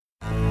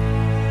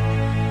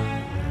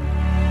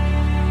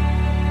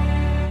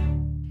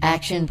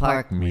Action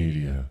Park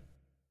Media.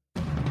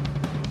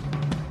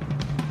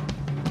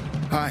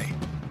 Hi,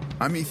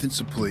 I'm Ethan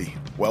Suplee.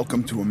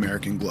 Welcome to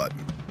American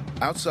Glutton.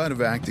 Outside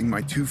of acting,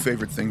 my two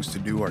favorite things to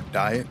do are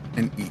diet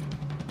and eat.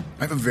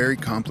 I have a very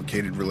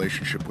complicated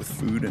relationship with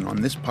food, and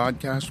on this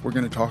podcast, we're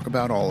going to talk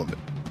about all of it.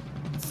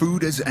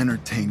 Food as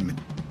entertainment,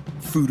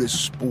 food as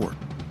sport,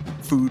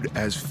 food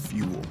as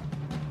fuel.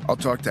 I'll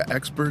talk to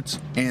experts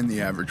and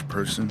the average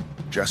person,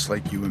 just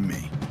like you and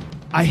me.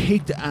 I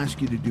hate to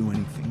ask you to do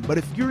anything, but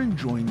if you're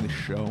enjoying the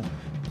show,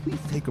 please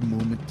take a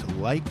moment to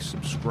like,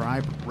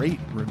 subscribe, rate,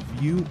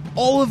 review,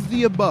 all of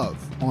the above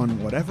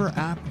on whatever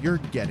app you're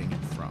getting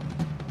it from.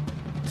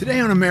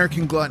 Today on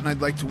American Glutton, I'd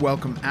like to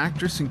welcome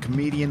actress and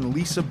comedian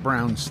Lisa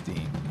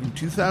Brounstein. In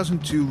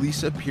 2002,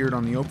 Lisa appeared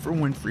on the Oprah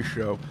Winfrey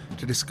Show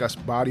to discuss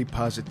body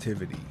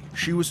positivity.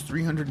 She was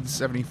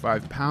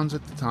 375 pounds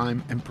at the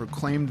time and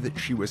proclaimed that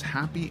she was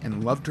happy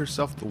and loved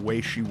herself the way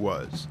she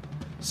was.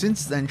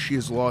 Since then, she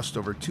has lost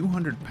over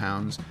 200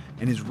 pounds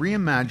and is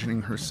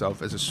reimagining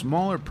herself as a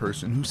smaller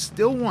person who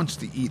still wants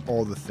to eat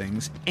all the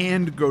things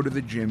and go to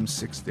the gym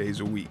 6 days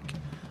a week.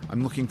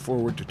 I'm looking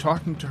forward to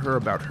talking to her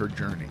about her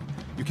journey.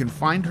 You can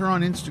find her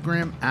on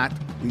Instagram at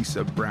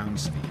Lisa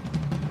Brounstein.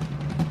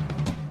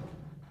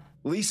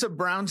 Lisa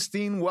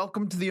Brounstein,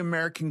 welcome to the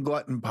American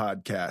Glutton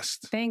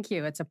Podcast. Thank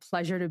you. It's a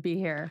pleasure to be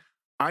here.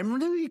 I'm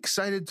really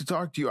excited to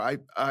talk to you.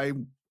 I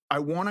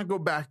want to go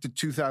back to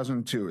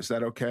 2002. Is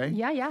that okay?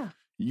 Yeah.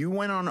 You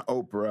went on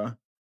Oprah.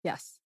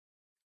 Yes.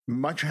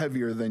 Much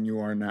heavier than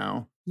you are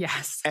now.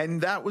 Yes. And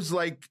that was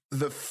like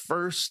the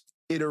first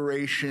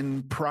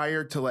iteration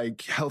prior to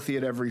like Healthy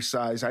at Every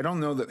Size. I don't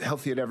know that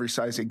Healthy at Every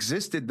Size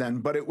existed then,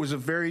 but it was a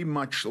very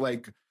much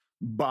like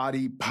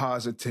body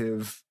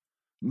positive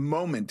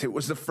moment. It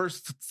was the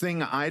first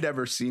thing I'd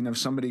ever seen of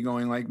somebody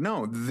going like,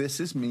 no, this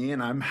is me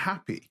and I'm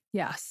happy.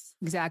 Yes,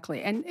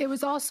 exactly. And it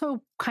was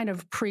also kind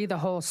of pre the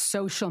whole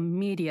social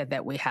media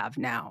that we have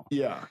now.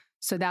 Yeah.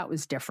 So that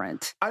was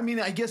different. I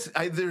mean, I guess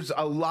there's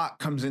a lot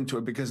comes into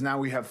it because now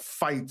we have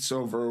fights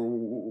over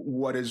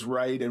what is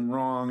right and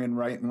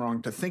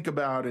wrong to think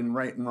about and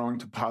right and wrong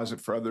to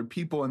posit for other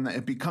people. And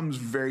it becomes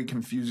very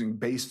confusing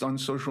based on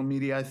social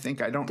media, I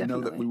think. I don't know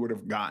that we would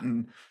have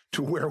gotten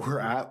to where we're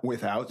at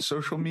without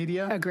social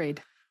media.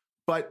 Agreed.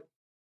 But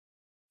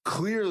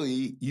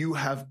clearly you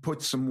have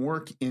put some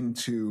work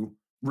into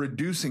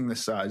reducing the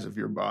size of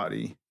your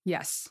body.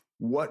 Yes.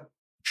 What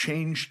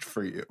changed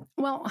for you?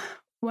 Well,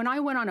 when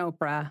I went on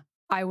Oprah,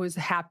 I was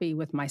happy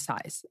with my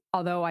size,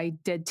 although I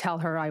did tell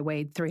her I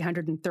weighed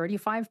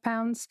 335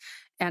 pounds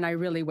and I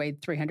really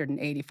weighed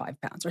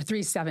 385 pounds or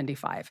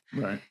 375.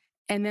 Right.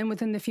 And then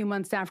within the few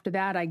months after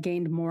that, I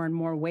gained more and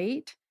more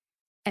weight.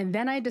 And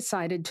then I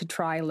decided to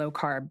try low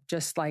carb,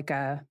 just like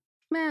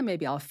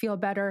maybe I'll feel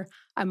better.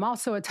 I'm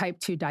also a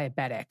type 2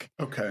 diabetic.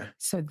 Okay.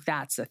 So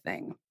that's a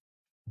thing.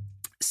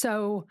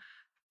 So,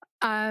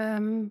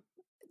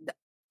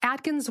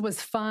 Atkins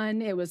was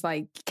fun. It was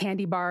like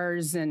candy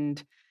bars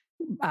and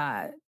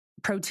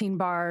protein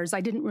bars. I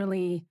didn't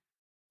really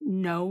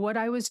know what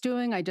I was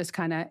doing. I just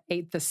kind of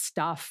ate the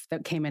stuff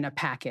that came in a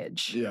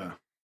package. Yeah.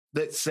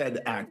 That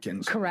said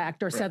Atkins.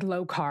 Correct. Or said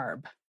low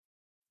carb.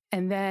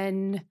 And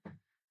then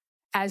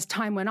as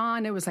time went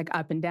on, it was like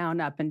up and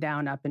down, up and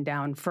down, up and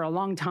down for a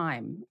long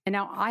time. And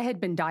now I had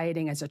been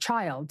dieting as a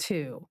child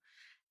too,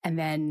 and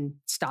then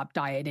stopped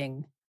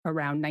dieting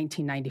around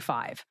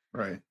 1995.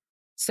 Right.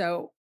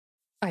 So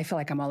I feel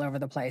like I'm all over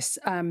the place.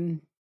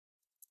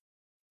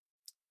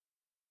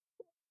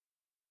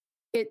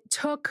 It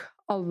took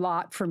a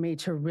lot for me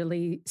to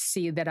really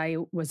see that I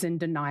was in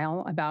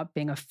denial about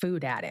being a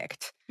food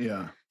addict.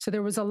 Yeah. So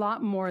there was a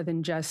lot more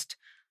than just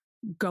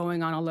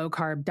going on a low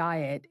carb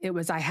diet. It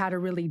was, I had to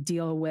really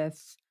deal with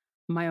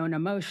my own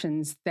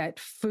emotions that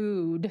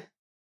food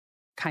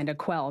kind of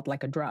quelled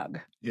like a drug.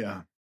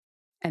 Yeah.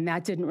 And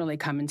that didn't really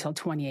come until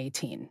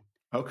 2018.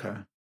 Okay.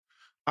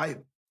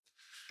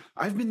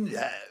 I've been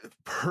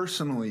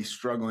personally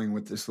struggling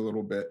with this a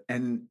little bit,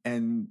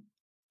 and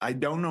I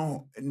don't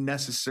know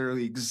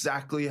necessarily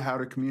exactly how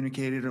to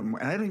communicate it, and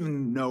I don't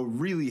even know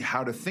really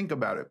how to think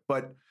about it.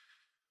 But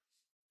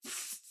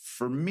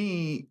for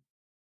me,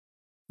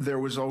 there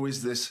was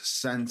always this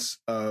sense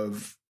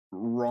of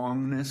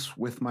wrongness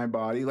with my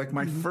body. Like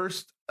my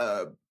first,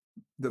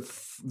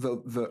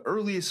 the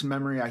earliest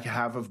memory I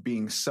have of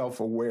being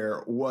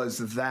self-aware was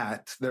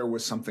that there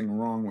was something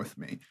wrong with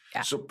me.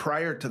 Yeah. So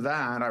prior to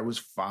that, I was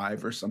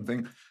 5 or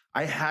something.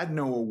 I had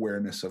no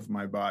awareness of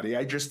my body.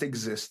 I just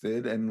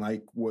existed and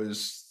like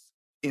was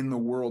in the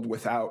world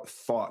without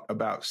thought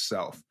about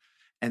self.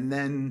 And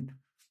then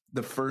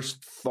the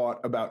first thought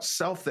about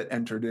self that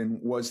entered in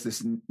was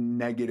this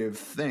negative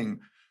thing.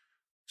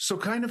 So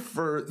kind of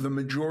for the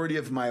majority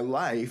of my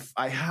life,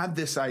 I had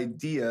this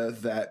idea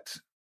that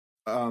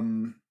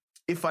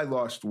if I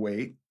lost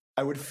weight,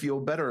 I would feel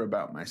better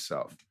about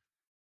myself.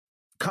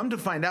 Come to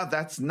find out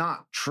that's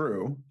not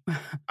true.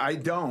 I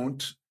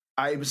don't.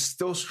 I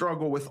still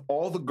struggle with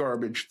all the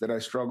garbage that I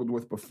struggled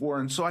with before.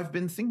 And so I've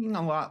been thinking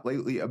a lot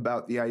lately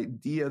about the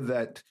idea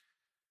that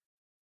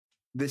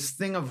this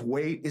thing of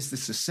weight, is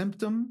this a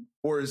symptom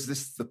or is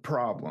this the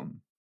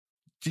problem?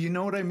 Do you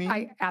know what I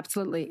mean?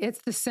 Absolutely. It's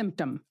the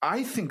symptom.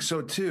 I think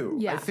so too.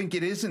 Yeah. I think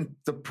it isn't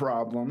the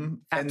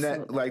problem. Absolutely.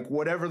 And that like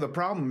whatever the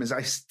problem is,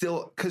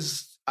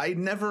 because I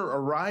never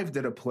arrived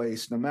at a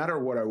place, no matter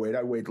what I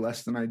weighed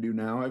less than I do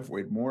now. I've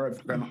weighed more.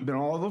 I've been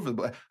all over the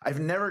place. I've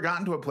never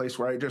gotten to a place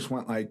where I just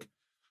went like,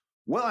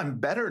 well, I'm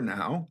better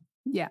now.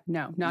 Yeah,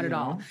 no, not at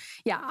all.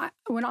 Yeah.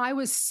 When I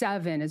was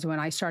 7 is when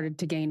I started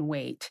to gain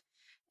weight.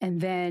 And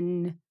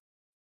then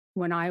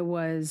when I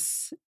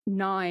was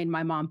 9,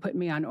 my mom put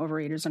me on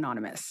Overeaters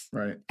Anonymous.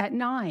 Right. At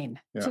 9.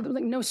 Yeah. So there was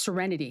like no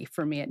serenity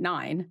for me at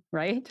 9,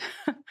 right?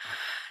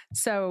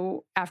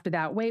 So after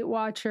that, Weight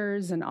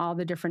Watchers and all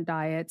the different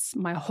diets,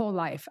 my whole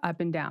life up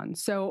and down.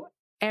 So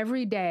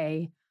every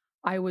day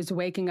I was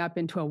waking up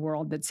into a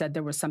world that said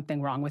there was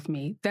something wrong with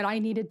me that I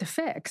needed to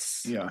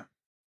fix. Yeah.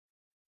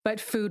 But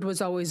food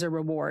was always a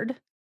reward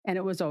and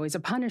it was always a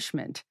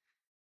punishment.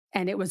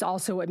 And it was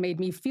also what made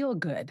me feel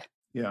good.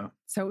 Yeah.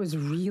 So it was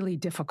really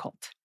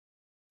difficult.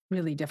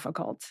 Really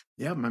difficult.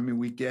 Yeah. I mean,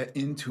 we get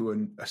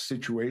into a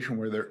situation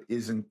where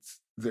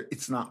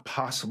it's not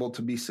possible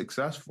to be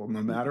successful.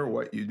 No matter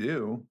what you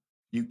do,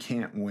 you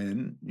can't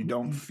win. You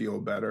don't feel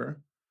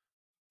better.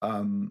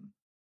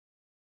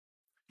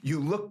 You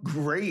look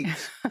great.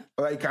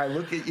 Like I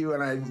look at you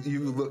and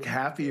you look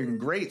happy and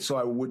great. So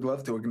I would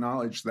love to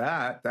acknowledge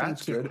that.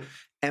 That's good.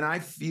 And I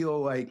feel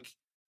like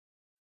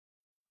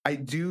I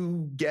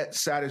do get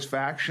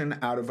satisfaction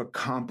out of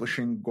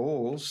accomplishing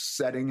goals,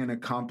 setting and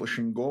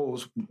accomplishing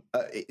goals.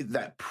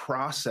 That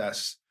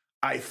process,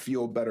 I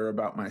feel better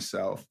about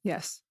myself.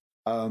 Yes.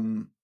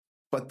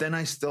 But then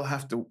I still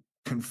have to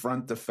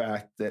confront the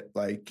fact that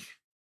like,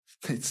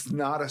 it's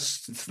not a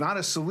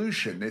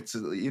solution. It's,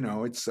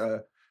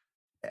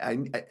 I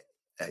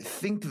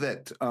think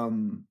that,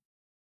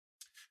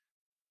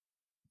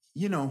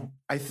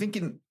 I think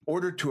in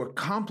order to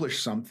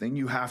accomplish something,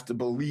 you have to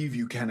believe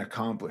you can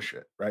accomplish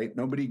it, right?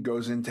 Nobody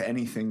goes into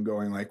anything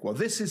going like, well,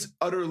 this is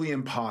utterly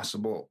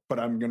impossible, but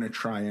I'm going to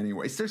try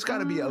anyways. There's got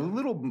to be a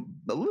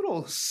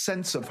little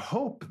sense of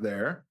hope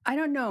there. I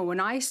don't know. When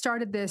I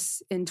started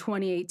this in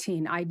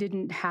 2018, I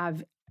didn't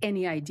have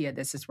any idea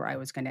this is where I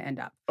was going to end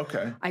up.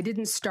 Okay. I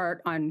didn't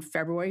start on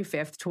February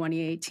 5th,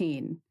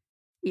 2018,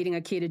 eating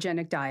a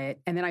ketogenic diet.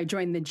 And then I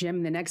joined the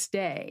gym the next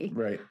day.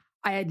 Right.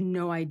 I had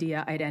no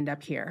idea I'd end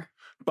up here.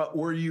 But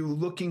were you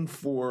looking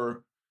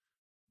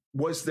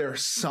was there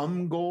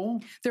some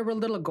goal? There were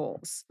little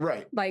goals.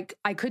 Right. Like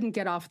I couldn't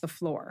get off the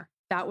floor.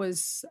 That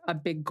was a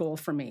big goal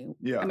for me.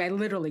 Yeah. I mean, I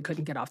literally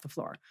couldn't get off the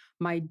floor.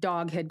 My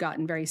dog had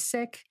gotten very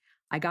sick.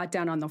 I got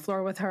down on the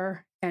floor with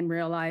her and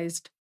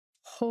realized,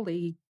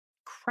 holy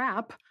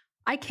crap,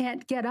 I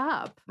can't get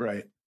up.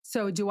 Right.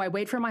 So do I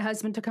wait for my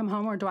husband to come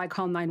home or do I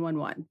call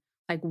 911?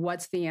 Like,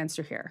 what's the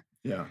answer here?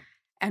 Yeah.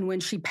 And when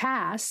she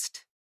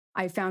passed,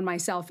 I found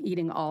myself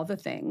eating all the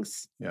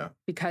things. Yeah.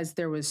 Because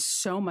there was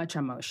so much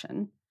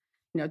emotion.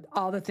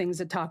 All the things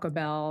at Taco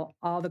Bell,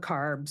 all the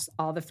carbs,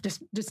 all the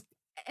just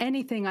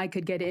anything I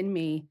could get in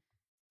me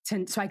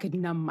so I could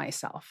numb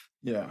myself.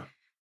 Yeah.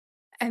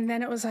 And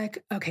then it was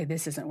like, okay,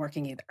 this isn't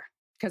working either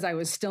because I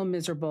was still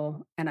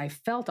miserable and I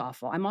felt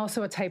awful. I'm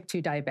also a type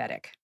 2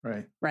 diabetic.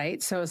 Right.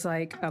 Right. So it's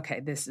like, okay,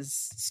 this is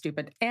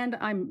stupid. And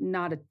I'm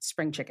not a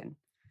spring chicken.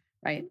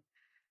 Right.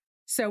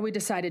 So we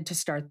decided to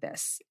start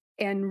this.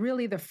 And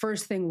really the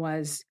first thing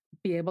was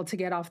be able to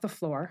get off the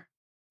floor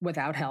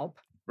without help.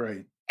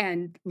 Right.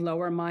 And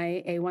lower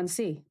my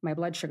A1C, my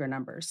blood sugar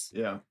numbers.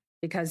 Yeah.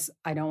 Because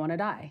I don't want to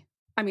die.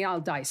 I mean,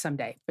 I'll die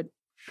someday, but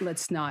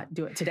let's not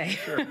do it today.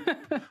 Sure.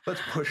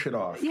 Let's push it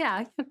off.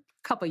 Yeah. A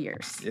couple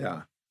years.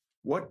 Yeah.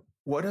 What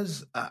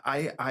is,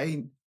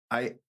 I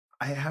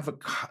have a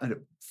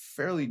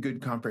fairly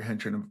good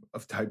comprehension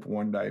of type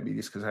 1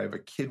 diabetes because I have a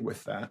kid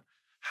with that.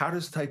 How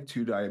does type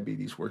 2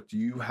 diabetes work? Do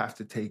you have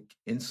to take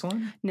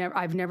insulin? Never.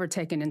 I've never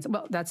taken insulin.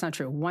 Well, that's not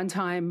true. One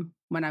time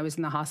when I was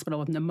in the hospital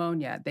with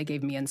pneumonia, they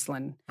gave me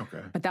insulin. Okay.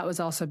 But that was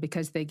also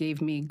because they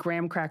gave me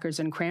graham crackers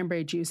and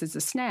cranberry juice as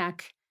a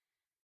snack,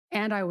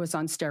 and I was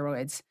on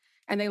steroids.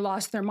 And they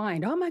lost their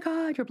mind. Oh my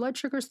God, your blood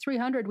sugar's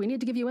 300. We need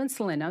to give you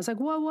insulin. I was like,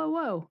 whoa, whoa,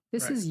 whoa.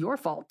 This is your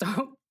fault.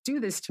 Don't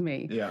do this to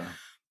me. Yeah.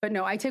 But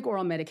no, I take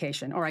oral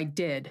medication, or I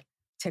did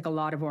take a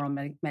lot of oral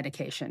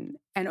medication.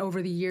 And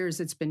over the years,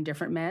 it's been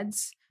different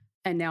meds.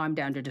 And now I'm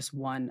down to just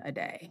one a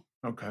day.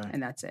 Okay.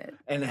 And that's it.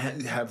 And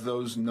have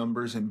those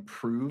numbers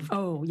improved?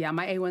 Oh, yeah.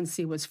 My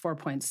A1C was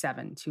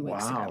 4.7 2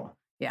 weeks ago.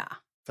 Yeah.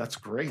 That's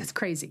great. That's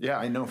crazy. Yeah,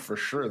 I know for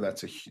sure.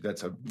 That's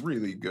a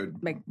really good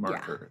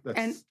marker. Yeah.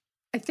 And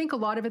I think a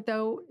lot of it,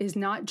 though, is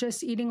not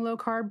just eating low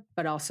carb,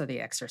 but also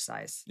the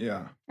exercise.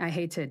 Yeah. I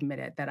hate to admit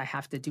it that I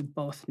have to do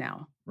both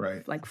now.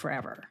 Right. Like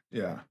forever.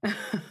 Yeah.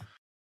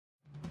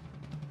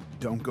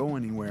 Don't go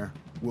anywhere.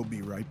 We'll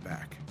be right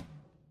back.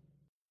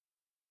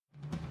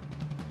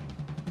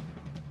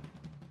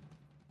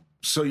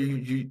 So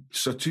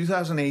so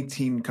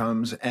 2018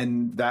 comes,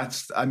 and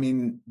that's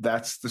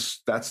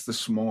the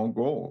small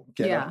goal.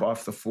 Get up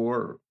off the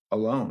floor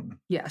alone.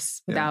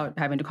 Yes, without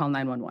having to call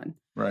 911.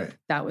 Right.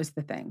 That was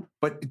the thing.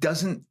 But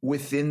doesn't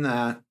within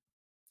that,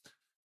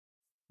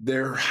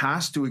 there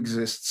has to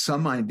exist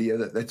some idea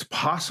that it's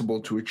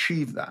possible to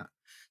achieve that.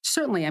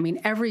 Certainly. I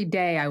mean, every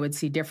day I would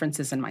see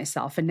differences in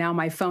myself. And now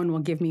my phone will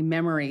give me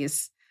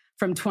memories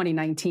from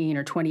 2019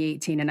 or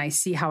 2018. And I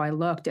see how I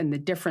looked, and the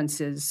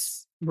difference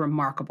is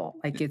remarkable.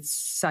 Like, it's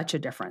such a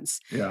difference.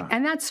 Yeah.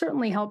 And that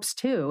certainly helps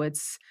too.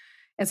 It's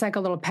like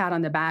a little pat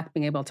on the back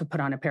being able to put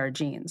on a pair of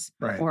jeans.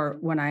 Right. Or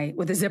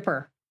with a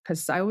zipper,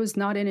 because I was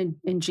not in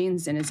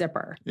jeans in a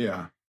zipper.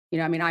 Yeah. You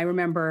know, I mean, I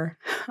remember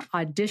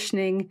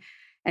auditioning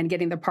and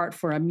getting the part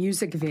for a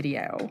music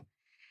video.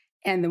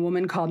 And the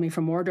woman called me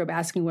from wardrobe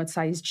asking what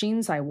size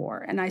jeans I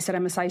wore. And I said,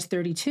 I'm a size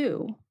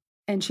 32.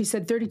 And she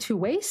said, 32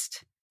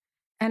 waist?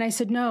 And I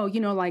said, no,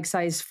 like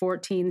size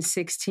 14,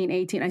 16,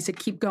 18. I said,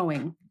 keep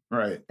going.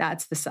 Right.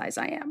 That's the size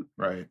I am.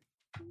 Right.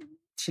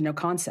 She had no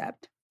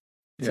concept.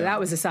 So that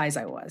was the size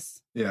I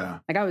was. Yeah.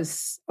 Like, I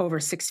was over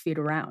 6 feet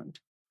around.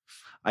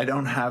 I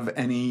don't have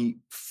any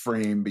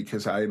frame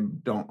because I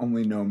don't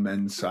only know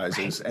men's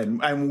sizes.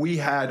 Right. And we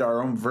had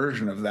our own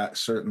version of that,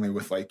 certainly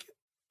with like,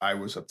 I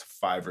was up to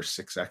 5 or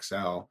 6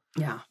 XL.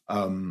 Yeah.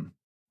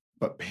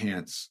 But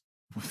pants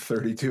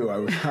 32,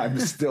 I'm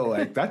still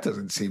like, that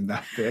doesn't seem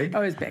that big.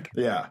 Oh, it was big.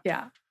 Yeah.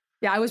 Yeah.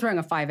 Yeah. I was wearing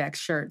a 5X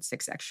shirt,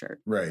 6X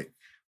shirt. Right.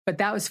 But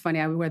that was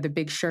funny. I would wear the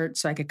big shirt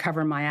so I could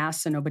cover my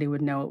ass so nobody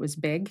would know it was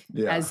big,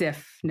 as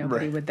if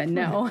nobody would then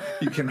know.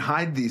 You can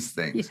hide these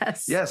things.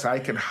 Yes. Yes, I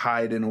could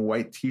hide in a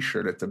white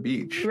T-shirt at the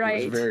beach.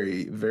 Right. It was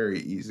very, very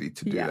easy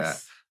to do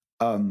that.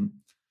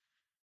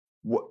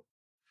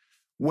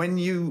 When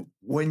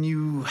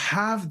you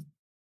have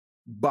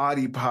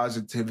body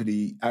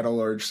positivity at a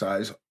large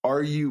size,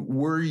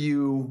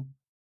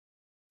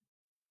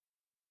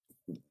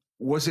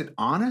 was it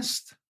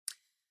honest?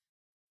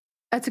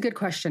 That's a good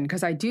question,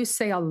 because I do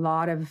say a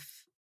lot of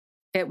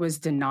it was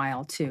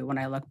denial too when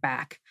I look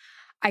back.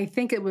 I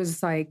think it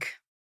was like,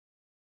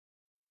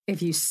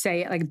 if you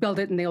say it, like build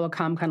it and they will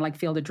come, kind of like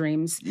Field of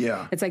Dreams.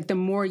 Yeah. It's like the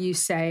more you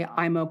say,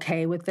 I'm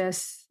okay with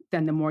this,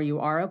 then the more you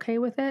are okay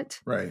with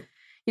it. Right.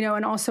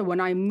 And also when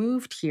I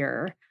moved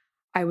here,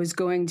 I was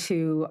going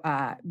to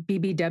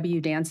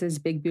BBW dances,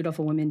 Big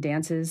Beautiful Women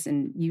dances.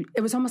 And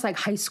it was almost like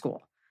high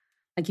school.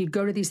 Like you'd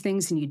go to these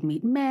things and you'd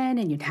meet men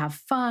and you'd have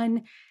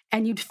fun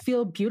and you'd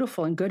feel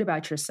beautiful and good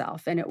about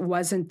yourself. And it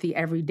wasn't the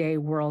everyday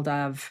world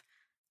of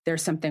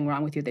there's something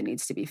wrong with you that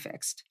needs to be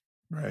fixed.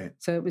 Right.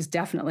 So it was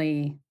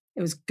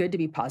good to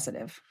be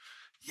positive.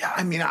 Yeah.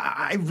 I mean,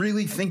 I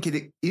really think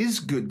it is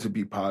good to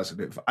be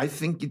positive. I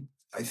think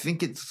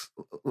it's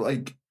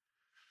like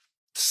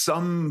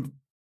some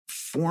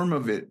form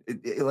of it.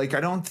 Like,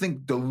 I don't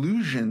think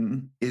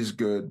delusion is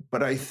good,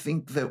 but I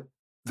think that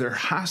there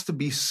has to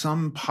be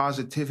some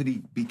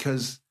positivity,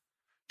 because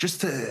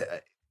just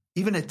to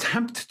even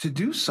attempt to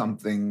do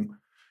something,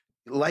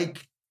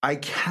 like I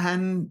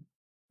can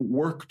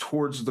work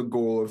towards the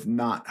goal of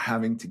not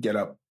having to get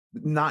up,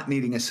 not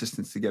needing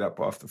assistance to get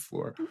up off the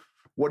floor.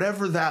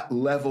 Whatever that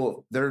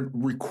level, there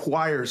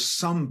requires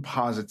some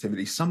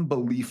positivity, some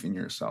belief in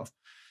yourself.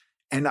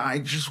 And I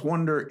just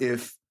wonder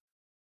if,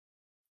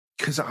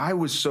 because I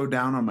was so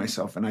down on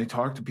myself, and I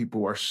talk to people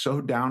who are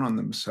so down on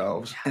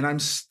themselves, and I'm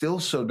still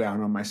so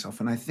down on myself.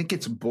 And I think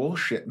it's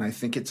bullshit, and I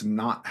think it's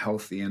not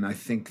healthy. And I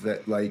think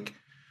that, like,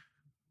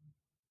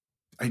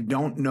 I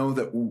don't know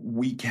that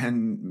we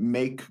can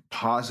make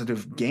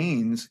positive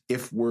gains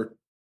if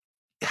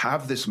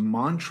have this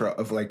mantra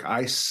of like,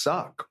 I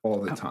suck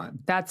all the time.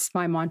 That's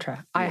my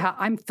mantra. Yeah.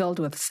 I'm filled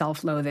with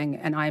self-loathing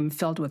and I'm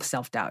filled with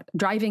self-doubt.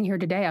 Driving here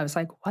today, I was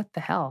like, what the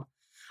hell?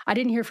 I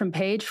didn't hear from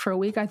Paige for a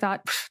week. I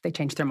thought they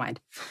changed their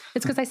mind.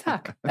 It's because I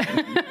suck.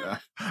 Yeah.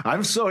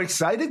 I'm so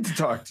excited to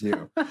talk to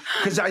you,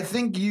 because I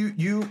think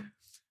you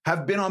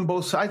have been on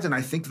both sides. And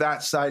I think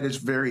that side is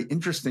very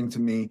interesting to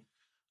me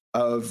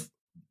of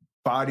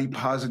body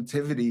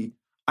positivity.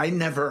 I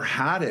never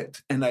had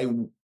it. And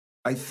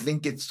I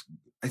think it's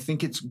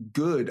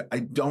good. I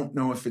don't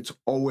know if it's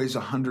always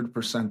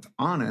 100%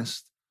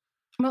 honest.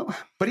 Well,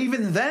 but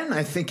even then,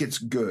 I think it's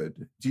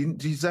good.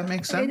 Does that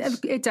make sense?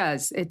 It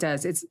does. It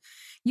does.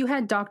 You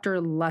had Dr.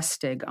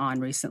 Lustig on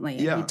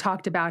recently. And he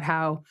talked about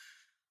how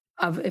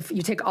if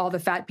you take all the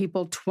fat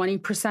people,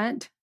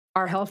 20%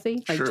 are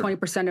healthy. Like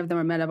 20% of them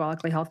are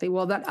metabolically healthy.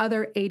 Well, that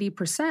other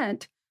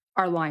 80%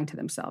 are lying to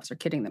themselves or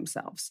kidding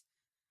themselves.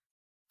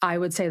 I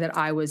would say that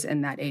I was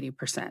in that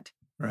 80%.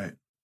 Right.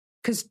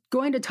 Because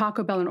going to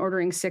Taco Bell and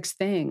ordering 6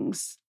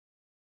 things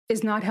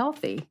is not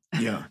healthy.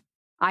 Yeah.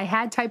 I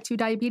had type 2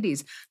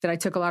 diabetes that I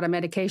took a lot of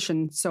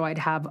medication so I'd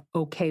have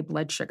okay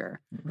blood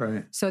sugar.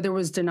 Right. So there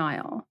was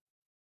denial.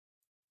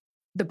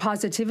 The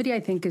positivity, I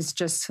think, is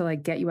just to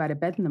like get you out of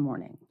bed in the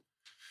morning.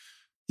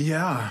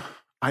 Yeah.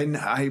 I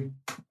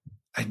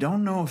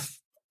don't know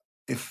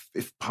if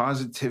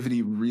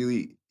positivity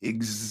really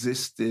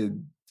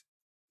existed.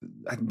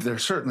 There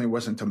certainly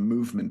wasn't a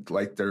movement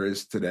like there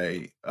is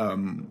today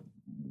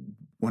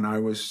when I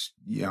was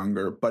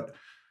younger, but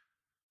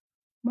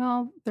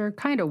Well, there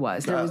kind of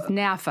was. There was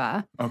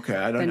NAFA. Okay,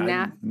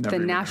 the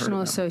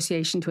National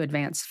Association to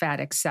Advance Fat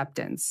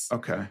Acceptance.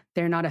 Okay.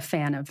 They're not a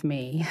fan of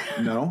me.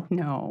 No?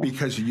 No.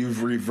 Because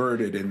you've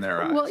reverted in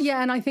their eyes. Well,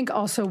 yeah, and I think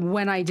also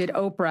when I did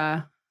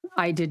Oprah,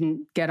 I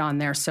didn't get on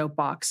their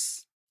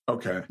soapbox.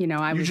 Okay.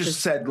 I was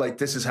just said, like,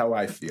 this is how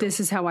I feel. This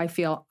is how I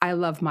feel. I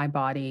love my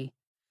body.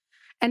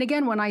 And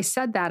again, when I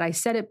said that, I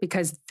said it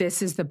because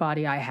this is the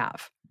body I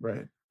have.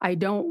 Right. I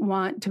don't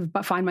want to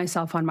find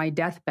myself on my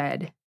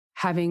deathbed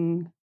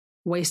having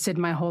wasted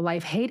my whole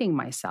life hating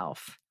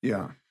myself.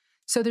 Yeah.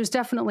 So there's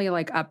definitely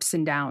like ups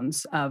and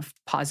downs of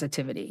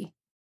positivity.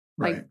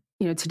 Right.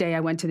 Like, today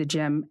I went to the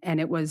gym and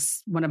it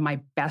was one of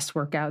my best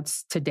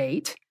workouts to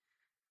date.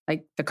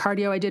 Like the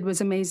cardio I did was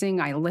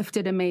amazing. I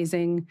lifted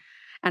amazing.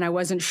 And I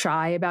wasn't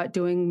shy about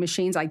doing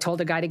machines. I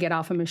told a guy to get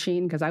off a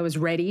machine because I was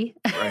ready.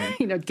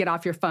 Right. Get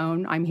off your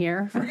phone. I'm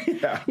here.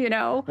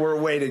 Yeah. We're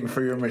waiting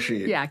for your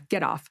machine. Yeah,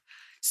 get off.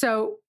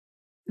 So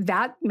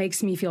that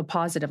makes me feel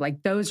positive.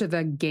 Like those are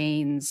the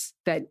gains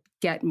that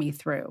get me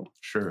through.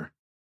 Sure.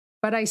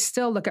 But I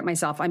still look at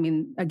myself. I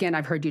mean, again,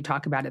 I've heard you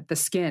talk about it, the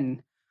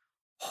skin.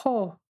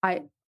 Who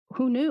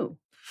knew?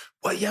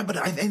 Well, yeah, but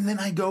and then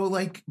I go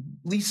like,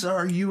 Lisa,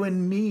 are you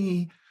and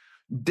me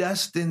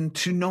destined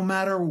to, no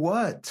matter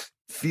what,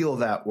 feel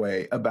that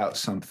way about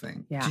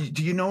something? Yeah.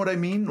 Do you know what I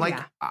mean? Like,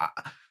 yeah.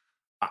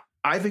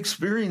 I've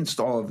experienced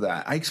all of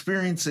that. I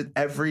experience it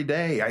every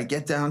day. I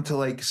get down to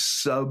like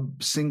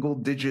sub single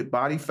digit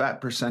body fat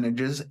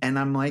percentages and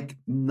I'm like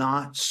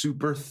not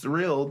super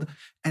thrilled.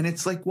 And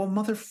it's like, well,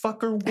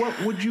 motherfucker,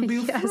 what would you be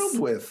yes. thrilled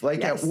with?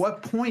 Like, yes. At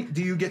what point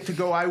do you get to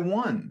go, I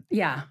won?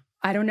 Yeah.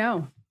 I don't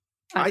know.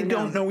 I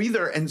don't know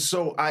either. And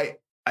so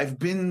I've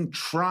been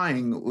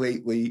trying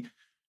lately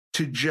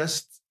to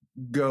just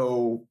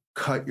go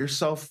cut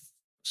yourself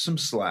some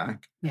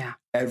slack. Yeah.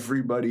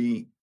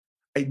 Everybody,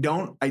 I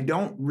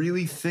don't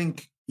really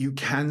think you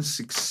can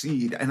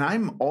succeed. And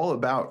I'm all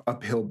about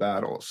uphill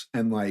battles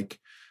and like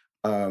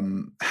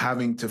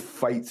having to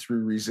fight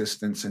through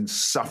resistance and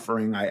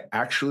suffering. I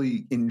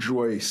actually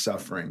enjoy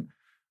suffering.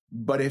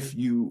 But if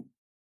you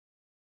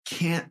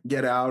can't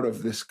get out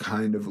of this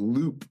kind of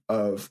loop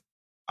of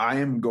I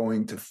am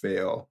going to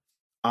fail,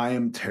 I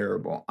am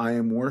terrible, I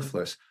am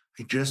worthless,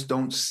 I just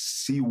don't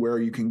see where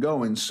you can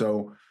go. And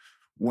so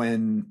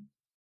when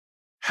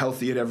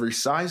Healthy at Every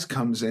Size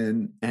comes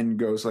in and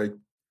goes like,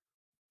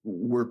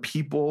 we're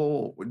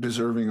people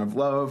deserving of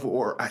love,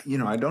 or, I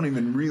don't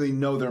even really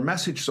know their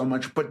message so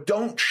much, but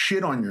don't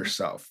shit on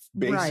yourself,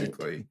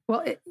 basically.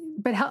 Right.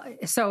 Well,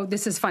 so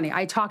this is funny.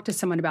 I talked to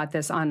someone about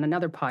this on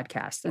another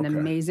podcast, an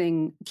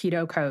amazing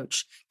keto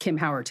coach, Kim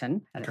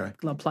Howerton. A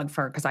little plug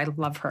for her because I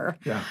love her.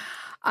 Yeah.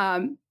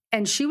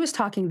 And she was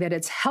talking that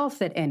it's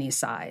health at any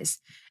size.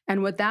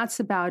 And what that's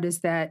about is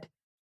that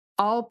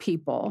all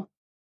people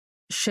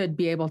should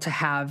be able to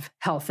have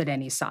health at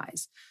any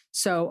size.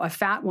 So a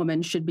fat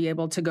woman should be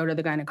able to go to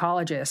the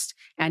gynecologist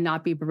and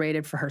not be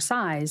berated for her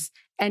size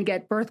and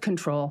get birth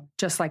control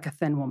just like a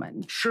thin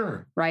woman.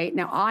 Sure. Right?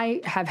 Now,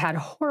 I have had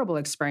horrible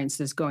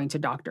experiences going to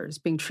doctors,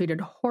 being treated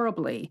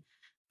horribly.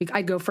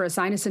 I'd go for a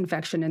sinus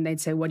infection and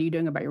they'd say, what are you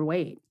doing about your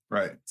weight?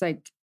 Right. It's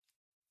like,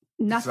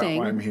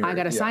 nothing. I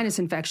got a sinus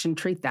infection,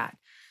 treat that.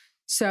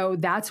 So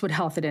that's what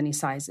health at any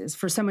size is.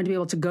 For someone to be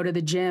able to go to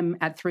the gym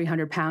at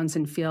 300 pounds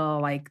and feel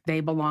like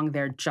they belong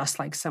there just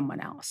like someone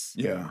else.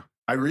 Yeah.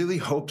 I really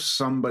hope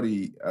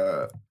somebody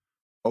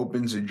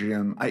opens a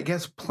gym. I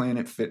guess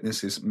Planet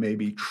Fitness is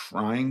maybe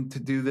trying to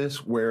do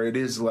this, where it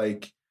is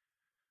like,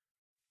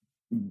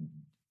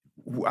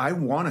 I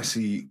want to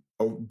see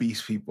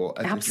obese people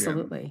at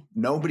Absolutely. the gym.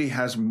 Nobody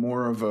has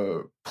more of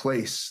a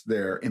place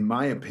there, in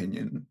my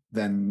opinion,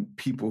 than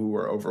people who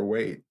are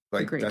overweight.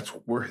 Like Agreed.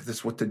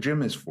 that's what the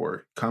gym is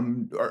for.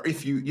 Come, or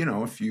if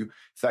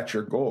that's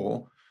your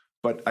goal.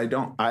 But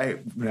I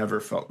never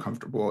felt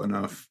comfortable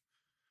enough.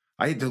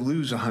 I had to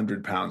lose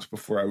 100 pounds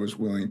before I was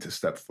willing to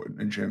step foot in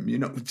a gym.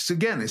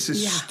 This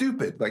is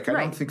stupid. Like, I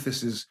don't think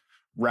this is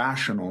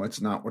rational.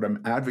 It's not what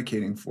I'm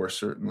advocating for,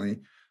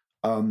 certainly.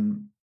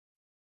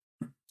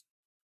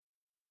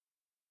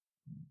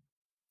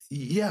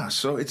 Yeah.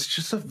 So it's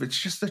just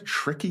a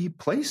tricky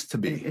place to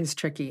be. It is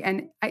tricky.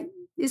 And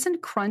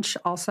isn't Crunch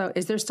also,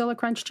 is there still a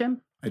Crunch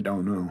gym? I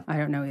don't know. I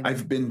don't know either.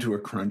 I've been to a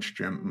Crunch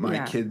gym.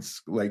 My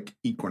kids like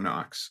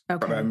Equinox,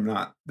 but I'm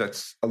not,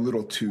 that's a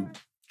little too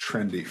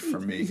trendy for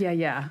me.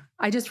 Yeah.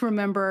 I just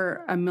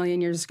remember a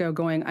million years ago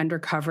going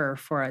undercover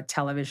for a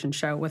television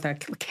show with a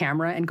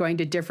camera and going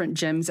to different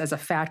gyms as a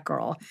fat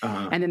girl.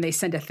 And then they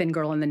sent a thin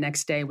girl in the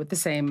next day with the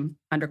same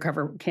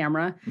undercover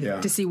camera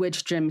to see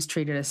which gyms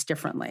treated us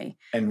differently.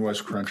 And was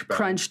Crunch bad?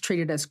 Crunch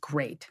treated us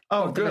great.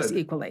 Oh, both good. of us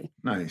equally.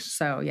 Nice.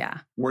 So, yeah.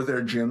 Were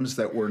there gyms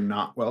that were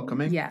not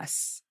welcoming?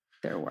 Yes,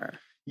 there were.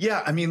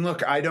 Yeah. I mean,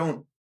 look, I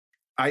don't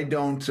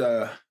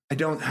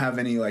have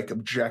any like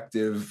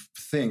objective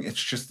thing.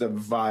 It's just a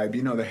vibe.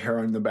 The hair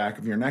on the back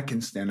of your neck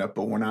can stand up.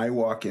 But when I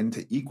walk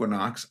into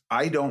Equinox,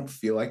 I don't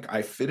feel like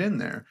I fit in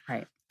there.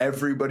 Right.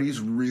 Everybody's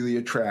really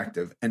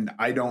attractive. And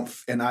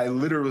I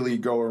literally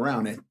go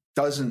around it.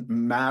 doesn't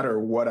matter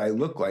what I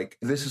look like.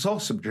 This is all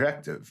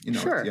subjective,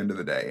 Sure. At the end of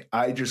the day.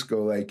 I just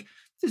go like,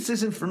 this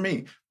isn't for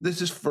me.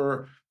 This is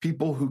for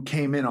people who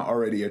came in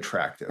already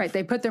attractive. Right.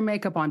 They put their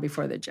makeup on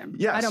before the gym.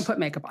 Yes. I don't put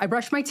makeup. I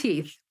brush my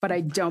teeth, but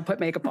I don't put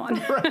makeup on.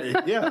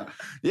 Right. Yeah.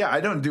 Yeah.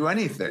 I don't do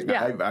anything.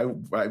 Yeah.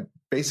 I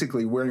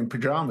basically wearing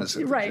pajamas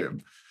at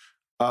the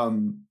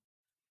gym.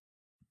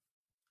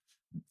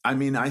 I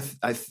mean, I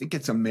think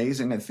it's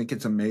amazing. I think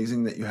it's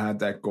amazing that you had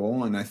that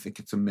goal. And I think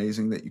it's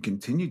amazing that you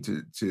continue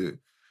to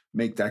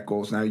make that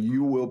goals. Now,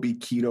 you will be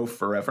keto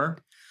forever.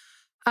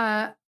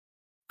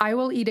 I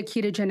will eat a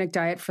ketogenic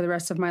diet for the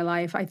rest of my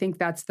life. I think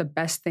that's the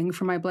best thing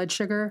for my blood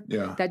sugar.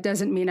 Yeah. That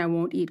doesn't mean I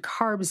won't eat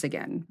carbs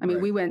again. I mean,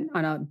 Right. we went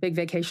on a big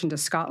vacation to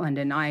Scotland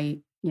and I,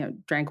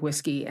 drank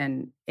whiskey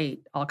and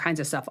ate all kinds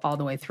of stuff all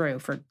the way through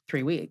for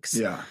 3 weeks.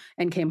 Yeah.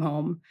 And came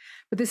home.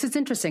 But this is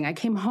interesting. I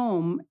came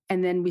home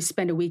and then we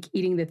spent a week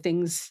eating the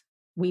things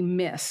we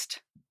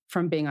missed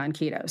from being on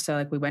keto. So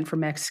like we went for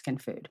Mexican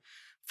food.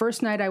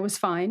 First night I was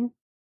fine,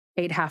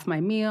 ate half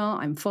my meal.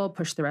 I'm full,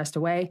 pushed the rest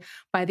away.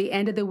 By the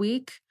end of the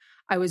week,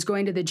 I was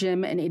going to the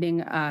gym and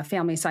eating a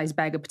family-sized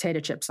bag of potato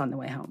chips on the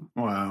way home.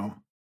 Wow.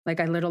 Like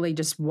I literally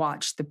just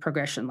watched the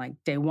progression, like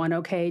day 1,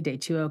 okay, day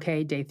 2,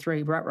 okay, day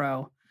 3,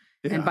 rut-row.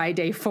 Yeah. And by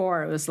day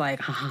 4, it was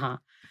like,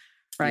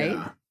 right?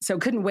 Yeah. So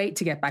couldn't wait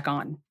to get back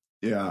on.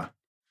 Yeah.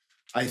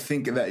 I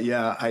think that,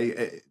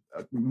 I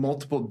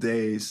multiple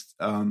days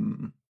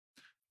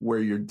where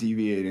you're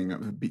deviating,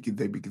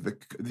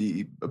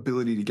 the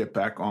ability to get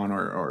back on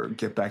or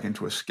get back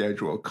into a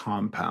schedule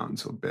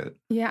compounds a bit.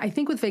 Yeah, I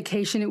think with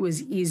vacation, it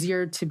was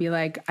easier to be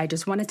like, I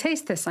just want to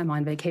taste this. I'm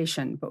on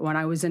vacation. But when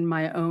I was in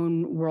my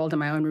own world and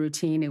my own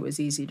routine, it was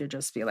easy to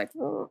just be like,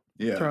 throw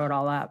it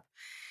all up.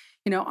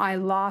 I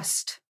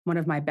lost one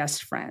of my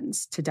best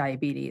friends to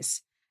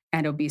diabetes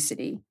and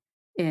obesity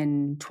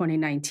in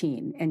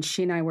 2019. And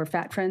she and I were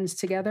fat friends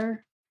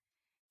together.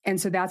 And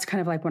so that's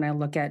kind of like when I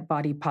look at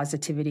body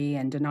positivity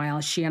and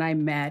denial. She and I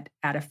met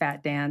at a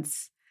fat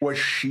dance. Was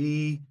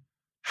she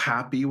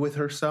happy with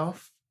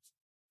herself?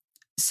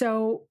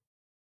 So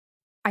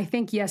I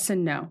think yes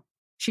and no.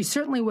 She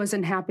certainly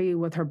wasn't happy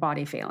with her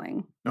body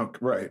failing. Oh,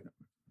 right.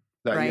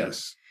 Right?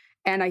 Yes.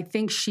 And I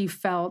think she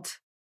felt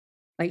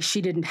like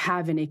she didn't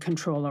have any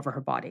control over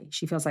her body.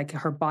 She feels like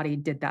her body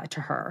did that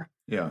to her.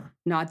 Yeah.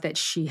 Not that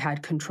she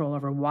had control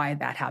over why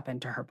that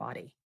happened to her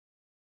body.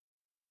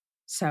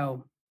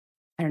 So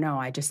I don't know.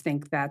 I just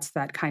think that's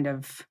that kind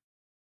of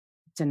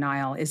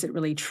denial. Is it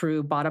really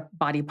true?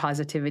 Body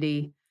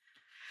positivity?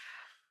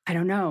 I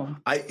don't know.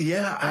 I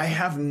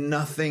have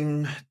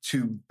nothing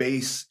to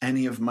base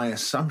any of my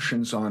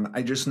assumptions on.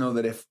 I just know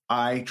that if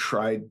I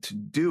tried to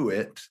do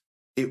it,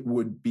 it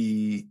would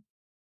be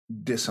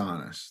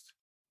dishonest.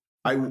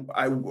 I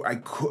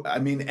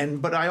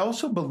could, but I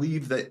also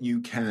believe that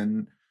you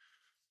can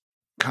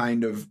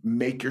kind of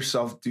make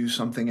yourself do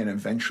something and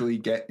eventually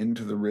get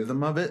into the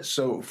rhythm of it.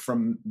 So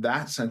from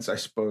that sense, I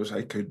suppose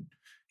I could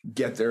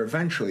get there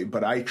eventually,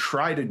 but I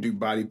try to do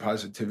body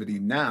positivity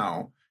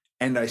now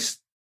and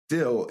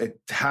it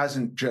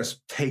hasn't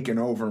just taken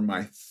over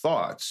my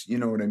thoughts. You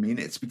know what I mean?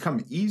 It's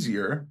become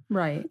easier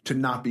to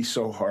not be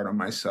so hard on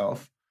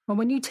myself. Well,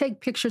 when you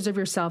take pictures of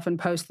yourself and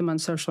post them on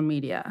social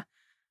media,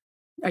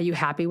 are you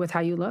happy with how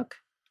you look?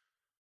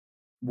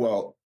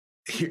 Well,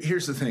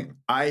 here's the thing.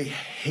 I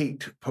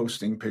hate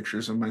posting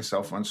pictures of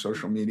myself on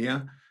social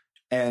media,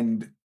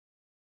 and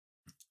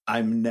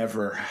I'm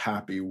never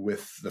happy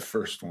with the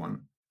first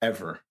one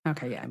ever.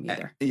 Okay, yeah, me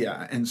either.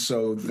 Yeah, and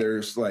so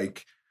there's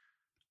like,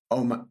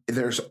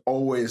 there's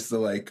always the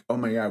like, oh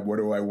my God, what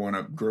do I want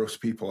to gross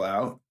people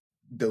out?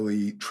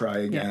 Delete, try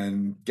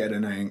again, get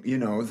an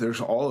angle.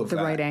 There's all of the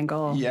that. right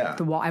angle. Yeah.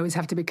 I always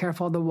have to be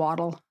careful of the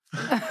waddle.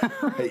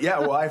 Yeah,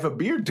 well, I have a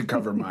beard to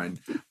cover mine.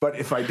 But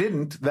if I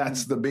didn't,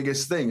 that's the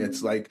biggest thing.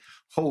 It's like,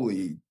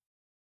 holy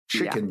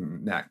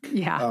chicken neck.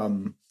 Yeah.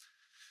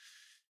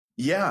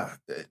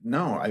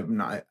 No,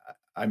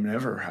 I'm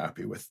never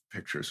happy with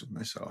pictures of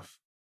myself.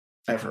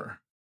 Ever.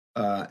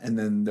 And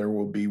then there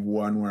will be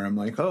one where I'm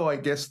like, oh, I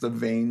guess the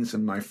veins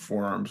in my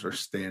forearms are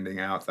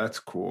standing out. That's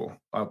cool.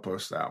 I'll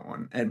post that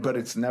one. But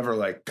it's never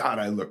like, God,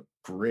 I look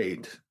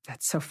great.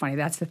 That's so funny.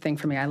 That's the thing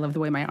for me. I love the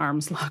way my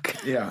arms look.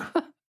 Yeah.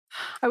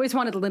 I always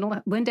wanted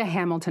Linda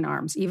Hamilton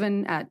arms.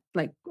 Even at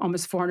like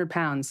almost 400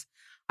 pounds,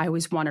 I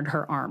always wanted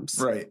her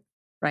arms. Right.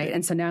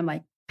 And so now I'm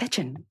like,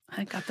 bitchin',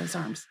 I got those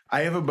arms.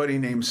 I have a buddy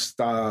named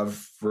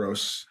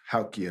Stavros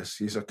Halkias.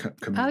 He's a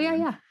comedian. Oh,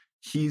 yeah.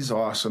 He's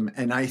awesome.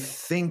 And I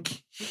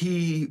think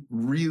he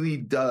really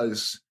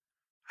does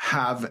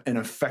have an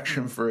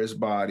affection for his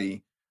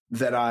body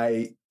that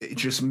it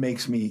just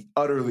makes me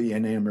utterly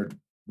enamored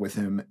with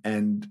him.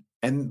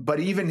 But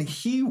even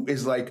he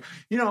is like,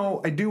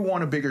 I do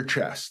want a bigger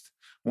chest.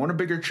 I want a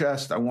bigger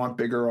chest. I want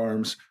bigger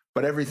arms,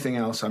 but everything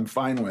else I'm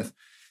fine with.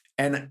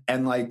 And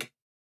like,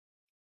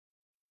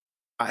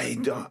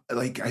 I'm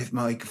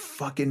like,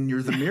 fucking,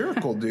 you're the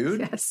miracle, dude.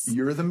 Yes.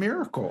 You're the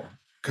miracle.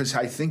 Because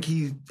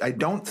I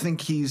don't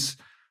think he's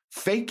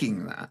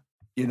faking that,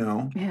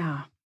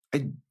 Yeah.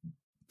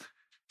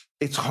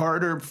 it's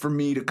harder for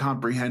me to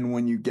comprehend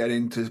when you get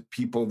into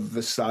people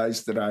the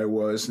size that I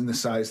was and the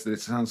size that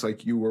it sounds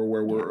like you were,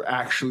 where we're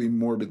actually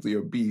morbidly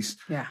obese.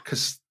 Yeah.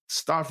 Because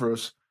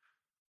Stavros,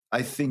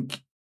 I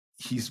think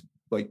he's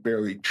like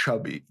barely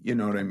chubby. You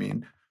know what I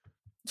mean?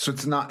 So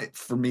it's not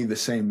for me the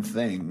same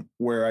thing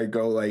where I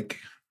go like,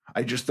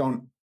 I just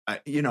don't,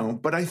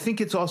 but I think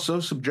it's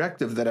also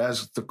subjective that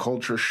as the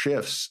culture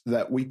shifts,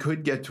 that we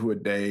could get to a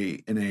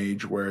day and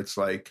age where it's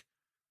like,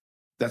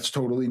 that's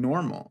totally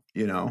normal,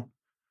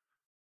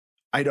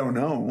 I don't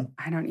know.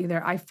 I don't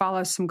either. I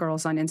follow some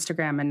girls on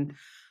Instagram and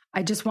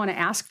I just want to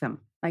ask them,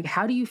 like,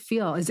 how do you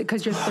feel? Is it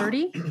because you're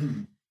 30?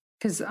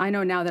 Because I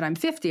know now that I'm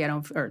 50,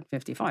 or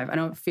 55, I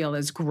don't feel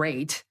as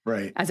great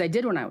as I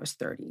did when I was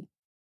 30.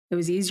 It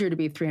was easier to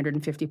be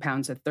 350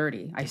 pounds at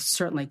 30. I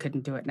certainly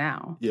couldn't do it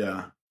now.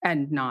 Yeah.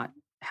 And not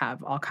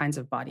have all kinds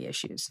of body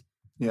issues.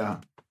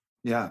 Yeah.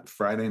 Yeah.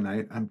 Friday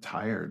night, I'm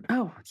tired.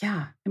 Oh,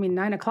 yeah. I mean,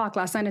 9:00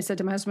 last night, I said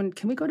to my husband,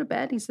 can we go to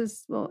bed? He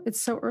says, well,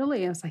 it's so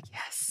early. I was like,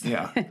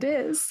 yes, it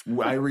is.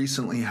 I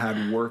recently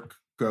had work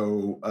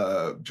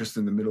go just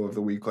in the middle of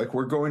the week. Like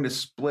we're going to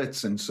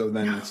splits. And so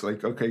then it's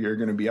like, okay, you're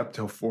going to be up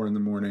till 4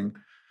 a.m.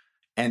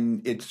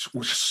 And it's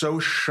so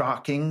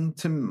shocking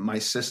to my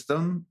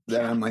system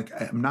that I'm like,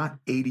 I'm not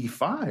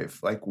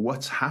 85. Like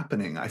what's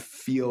happening? I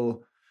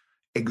feel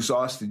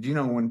exhausted.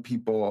 When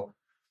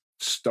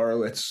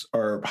starlets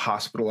are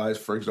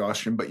hospitalized for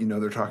exhaustion, but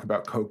they're talking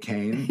about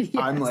cocaine. Yes.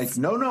 I'm like,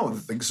 no,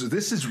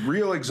 this is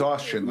real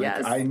exhaustion.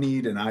 Like I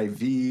need an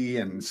IV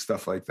and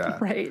stuff like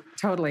that. Right.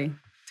 Totally.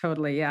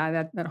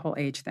 Yeah. That whole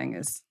age thing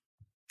is,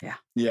 yeah.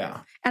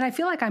 Yeah. And I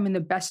feel like I am in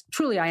the best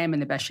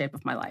shape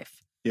of my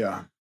life.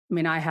 Yeah. I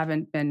mean,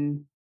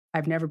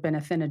 I've never been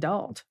a thin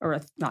adult,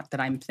 or not that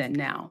I'm thin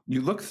now.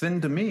 You look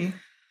thin to me.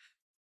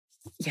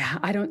 Yeah.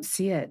 I don't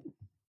see it.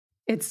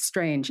 It's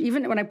strange.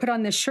 Even when I put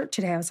on this shirt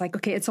today, I was like,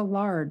 okay, it's a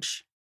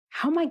large.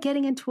 How am I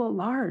getting into a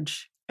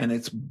large? And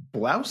it's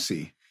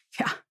blousy.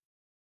 Yeah,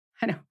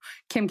 I know.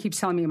 Kim keeps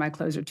telling me my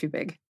clothes are too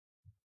big.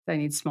 That I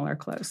need smaller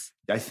clothes.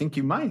 I think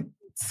you might.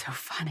 It's so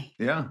funny.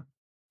 Yeah.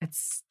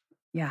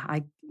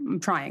 I'm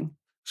trying.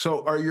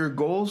 So are your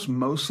goals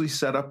mostly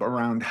set up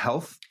around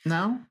health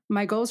now?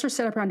 My goals are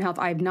set up around health.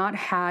 I've not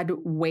had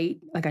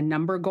weight, like a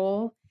number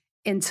goal,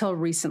 until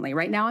recently.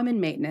 Right now I'm in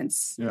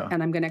maintenance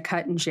and I'm going to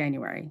cut in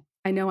January.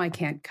 I know I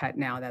can't cut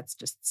now. That's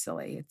just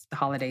silly. It's the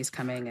holidays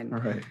coming and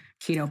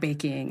keto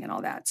baking and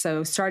all that.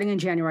 So starting in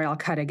January, I'll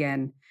cut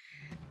again.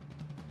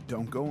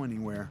 Don't go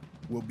anywhere.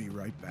 We'll be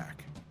right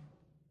back.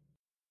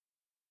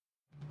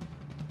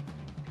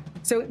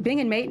 So being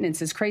in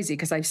maintenance is crazy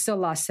because I've still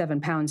lost 7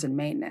 pounds in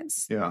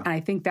maintenance. Yeah. And I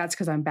think that's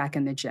because I'm back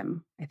in the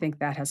gym. I think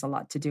that has a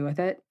lot to do with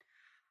it.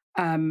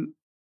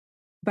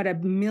 But a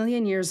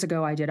million years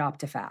ago, I did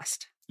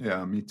Optifast.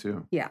 Yeah, me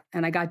too. Yeah.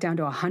 And I got down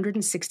to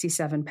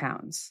 167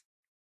 pounds.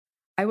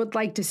 I would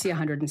like to see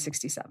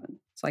 167.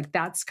 So like,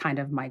 that's kind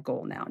of my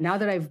goal now. Now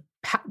that I've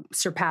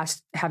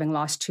surpassed having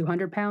lost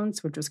 200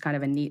 pounds, which was kind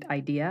of a neat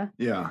idea.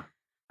 Yeah.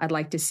 I'd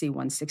like to see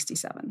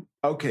 167.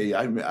 Okay.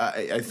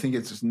 I think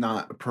it's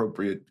not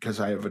appropriate because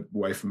I have a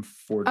wife and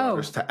 4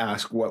 daughters to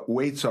ask what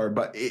weights are,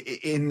 but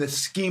in the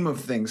scheme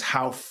of things,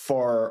 how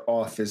far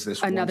off is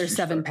this? Another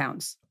 7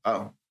 pounds.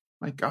 Oh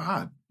my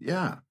God.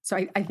 Yeah. So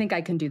I think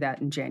I can do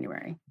that in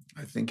January.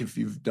 I think if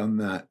you've done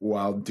that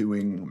while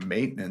doing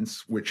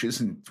maintenance, which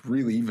isn't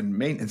really even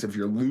maintenance, if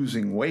you're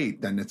losing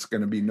weight, then it's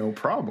going to be no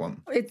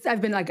problem. I've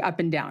been like up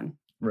and down.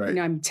 Right.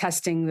 I'm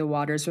testing the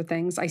waters with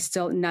things. I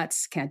still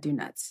can't do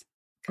nuts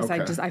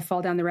because I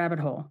fall down the rabbit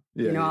hole.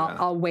 Yeah,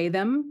 I'll weigh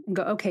them and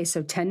go, okay,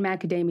 so 10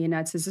 macadamia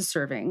nuts is a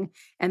serving.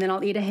 And then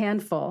I'll eat a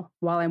handful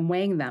while I'm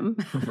weighing them.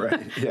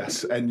 Right.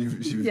 Yes. And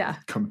you've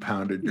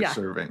compounded your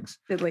servings.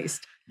 At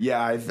least.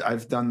 Yeah,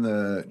 I've done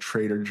the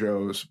Trader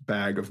Joe's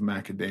bag of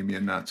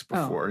macadamia nuts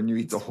before, and you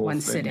eat the whole one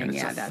thing, sitting, and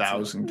it's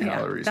 1,000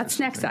 calories. That's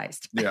snack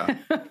sized. Yeah,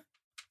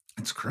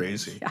 it's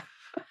crazy.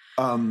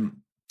 Yeah.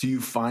 Do you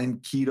find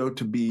keto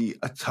to be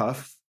a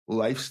tough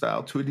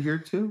lifestyle to adhere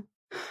to?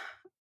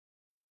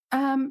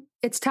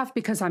 It's tough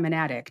because I'm an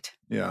addict.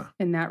 Yeah.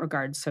 In that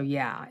regard, so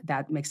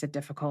that makes it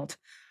difficult.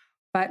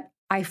 But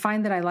I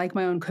find that I like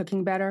my own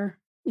cooking better.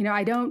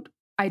 I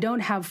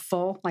don't have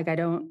full,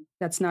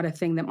 that's not a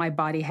thing that my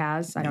body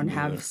has. I don't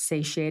have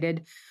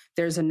satiated.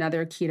 There's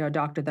another keto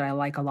doctor that I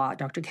like a lot,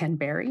 Dr. Ken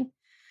Berry.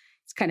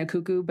 It's kind of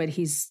cuckoo, but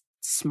he's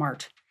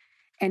smart.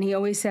 And he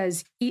always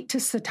says, eat to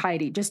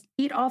satiety. Just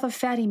eat all the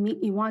fatty meat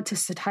you want to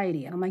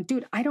satiety. And I'm like,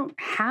 dude, I don't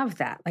have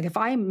that. Like if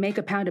I make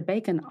a pound of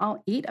bacon,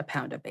 I'll eat a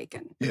pound of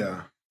bacon.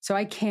 Yeah. So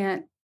I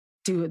can't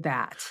do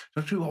that.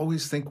 Don't you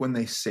always think when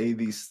they say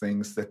these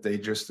things that they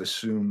just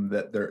assume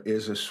that there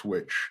is a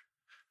switch?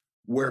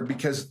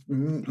 Because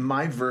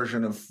my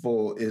version of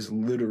full is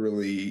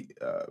literally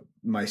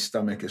my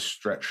stomach is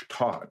stretched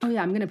taut. Oh,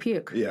 yeah, I'm going to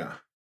puke. Yeah.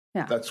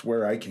 Yeah. That's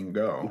where I can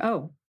go.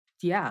 Oh,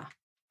 yeah,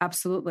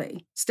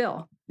 absolutely.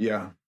 Still.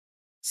 Yeah.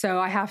 So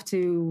I have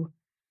to.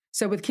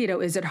 So with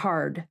keto, is it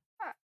hard?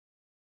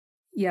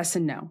 Yes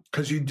and no.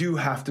 Because you do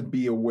have to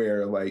be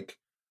aware, like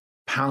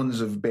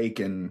pounds of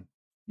bacon,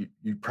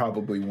 you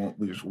probably won't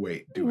lose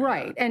weight doing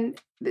Right. that.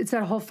 And it's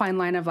that whole fine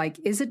line of like,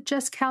 is it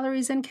just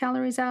calories in,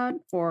 calories out?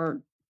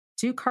 Or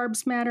do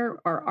carbs matter?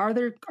 Or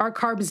are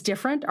carbs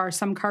different? Are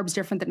some carbs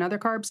different than other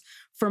carbs?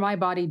 For my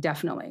body,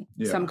 definitely.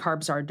 Yeah. Some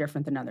carbs are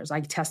different than others.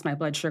 I test my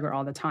blood sugar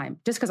all the time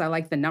just because I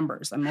like the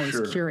numbers. I'm always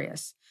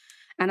curious.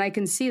 And I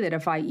can see that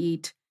if I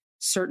eat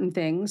certain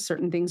things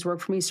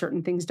work for me,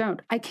 certain things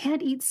don't. I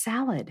can't eat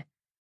salad,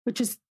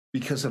 which is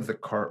because of the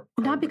carb.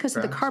 Not because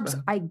of the carbs.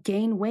 Stuff? I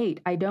gain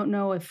weight. I don't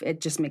know if it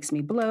just makes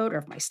me bloat or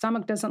if my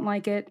stomach doesn't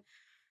like it.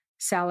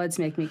 Salads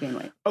make me gain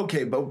weight.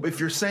 Okay, but if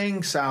you're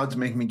saying salads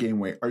make me gain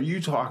weight, are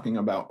you talking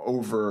about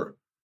over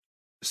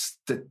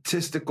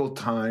statistical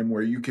time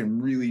where you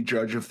can really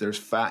judge if there's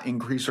fat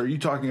increase? Or are you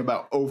talking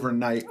about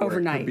overnight?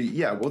 Overnight.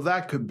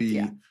 That could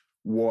be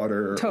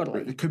water.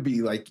 Totally. It could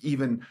be like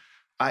even,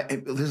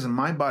 listen,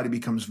 my body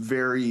becomes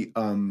very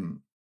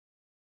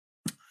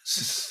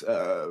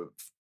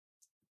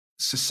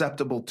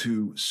susceptible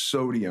to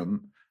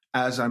sodium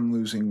as I'm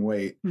losing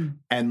weight.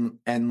 And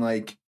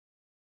like,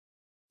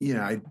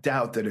 I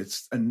doubt that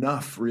it's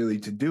enough really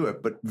to do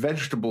it, but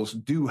vegetables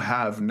do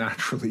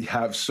naturally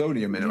have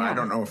sodium in them. I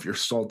don't know if you're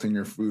salting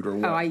your food or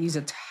what. Oh, I use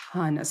a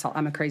ton of salt.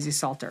 I'm a crazy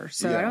salter.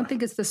 So I don't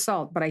think it's the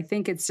salt, but I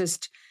think it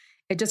just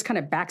kind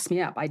of backs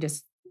me up.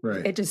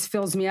 It just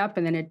fills me up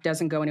and then it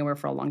doesn't go anywhere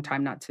for a long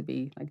time, not to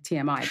be like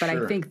TMI. But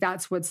I think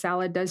that's what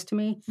salad does to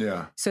me.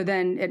 Yeah. So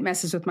then it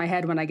messes with my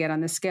head when I get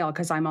on the scale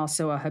because I'm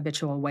also a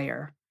habitual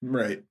weigher.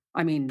 Right.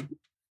 I mean,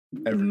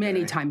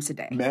 many times a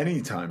day.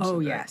 Many times a day. Oh,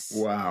 yes.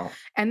 Wow.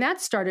 And that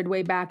started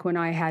way back when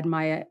I had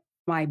my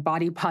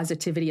body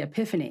positivity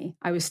epiphany.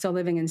 I was still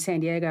living in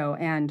San Diego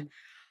and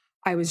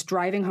I was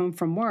driving home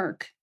from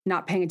work,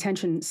 not paying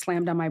attention,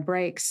 slammed on my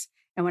brakes.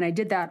 And when I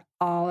did that,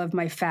 all of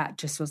my fat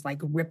just was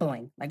like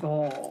rippling, like,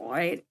 oh,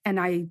 right. And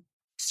I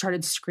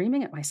started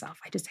screaming at myself.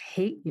 I just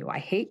hate you. I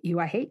hate you.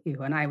 I hate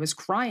you. And I was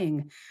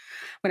crying.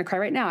 I'm going to cry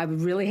right now. I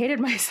really hated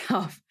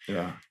myself.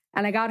 Yeah.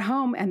 And I got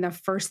home and the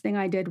first thing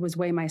I did was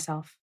weigh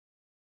myself.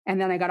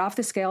 And then I got off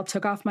the scale,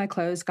 took off my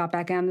clothes, got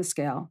back on the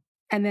scale,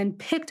 and then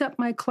picked up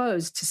my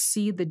clothes to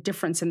see the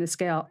difference in the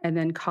scale and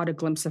then caught a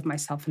glimpse of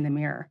myself in the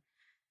mirror.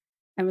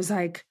 And was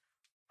like,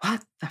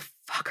 what the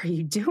fuck are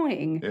you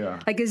doing? Yeah.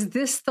 Like, is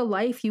this the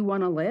life you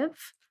want to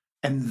live?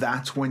 And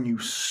that's when you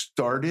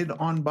started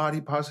on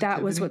body positivity?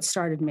 That was what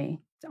started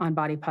me on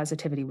body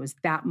positivity, was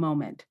that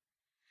moment.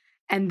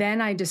 And then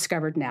I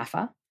discovered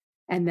NAFA.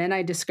 And then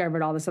I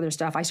discovered all this other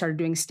stuff. I started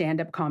doing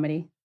stand-up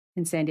comedy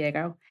in San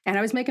Diego. And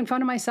I was making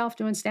fun of myself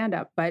doing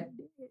stand-up. But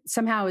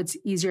somehow it's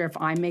easier if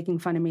I'm making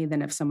fun of me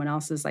than if someone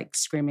else is like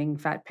screaming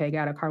fat pig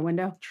out a car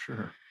window.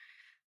 Sure.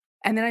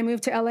 And then I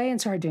moved to LA and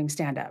started doing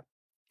stand-up.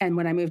 And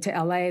when I moved to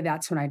LA,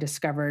 that's when I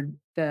discovered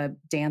the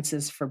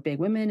dances for big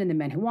women and the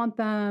men who want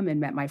them and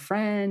met my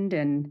friend.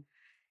 And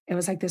it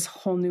was like this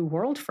whole new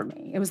world for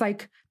me. It was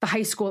like the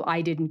high school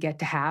I didn't get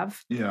to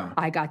have. Yeah.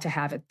 I got to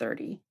have at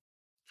 30.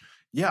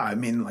 Yeah. I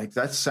mean, like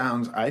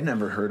I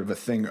never heard of a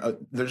thing.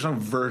 There's no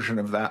version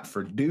of that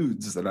for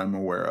dudes that I'm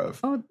aware of.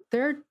 Oh,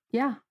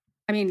 yeah.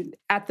 I mean,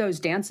 at those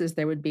dances,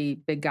 there would be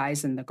big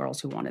guys and the girls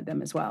who wanted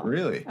them as well.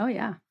 Really? Oh,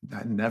 yeah.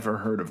 I never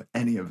heard of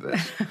any of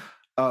this.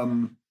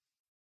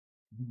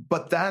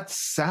 But that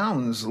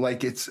sounds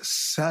like it's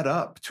set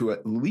up to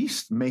at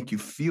least make you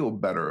feel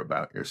better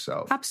about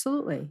yourself.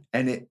 Absolutely.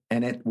 And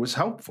it was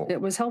helpful.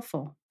 It was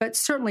helpful. But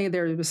certainly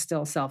there was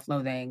still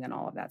self-loathing and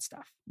all of that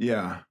stuff.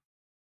 Yeah.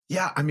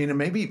 Yeah. I mean,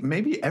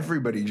 maybe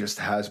everybody just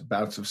has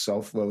bouts of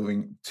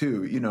self-loathing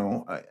too. You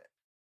know,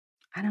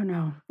 I don't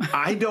know.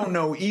 I don't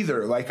know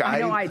either. Like I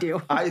know I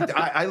do.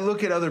 I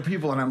look at other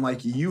people and I'm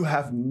like, you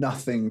have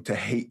nothing to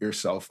hate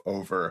yourself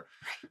over,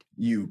 right.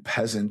 You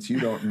peasant. You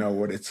don't know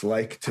what it's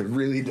like to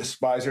really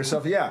despise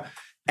yourself. Yeah.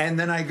 And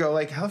then I go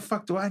like, how the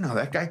fuck do I know?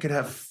 That guy could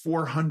have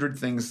 400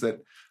 things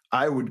that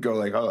I would go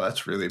like, oh,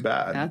 that's really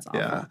bad. That's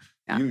awful.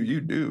 Yeah.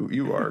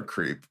 You are a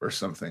creep or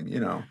something,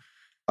 you know?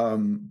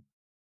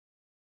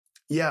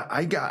 Yeah,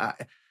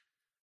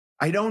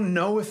 I don't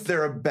know if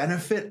they're a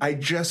benefit. I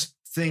just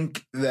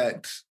think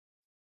that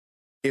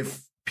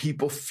if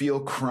people feel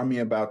crummy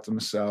about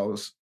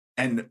themselves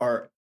and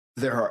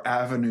there are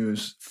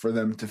avenues for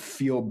them to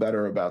feel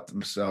better about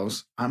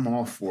themselves, I'm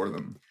all for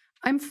them.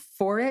 I'm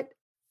for it.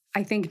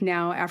 I think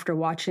now, after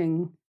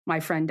watching my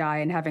friend die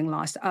and having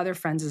lost other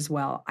friends as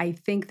well, I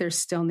think there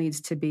still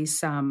needs to be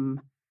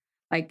some,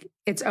 like,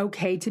 it's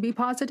okay to be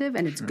positive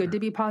and it's good to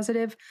be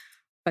positive,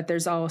 but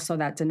there's also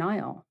that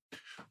denial.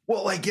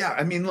 Well, like, yeah,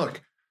 I mean,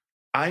 look,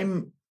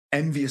 I'm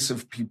envious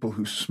of people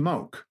who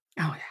smoke.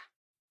 Oh, yeah.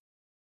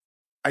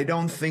 I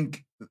don't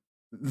think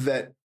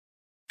that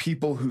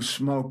people who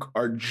smoke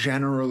are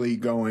generally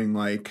going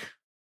like,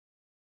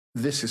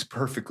 this is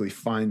perfectly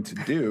fine to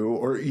do.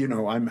 Or, you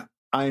know, I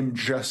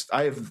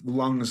have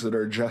lungs that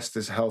are just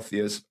as healthy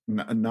as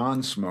a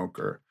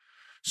non-smoker.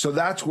 So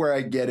that's where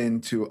I get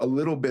into a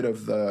little bit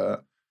of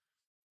the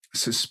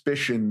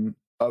suspicion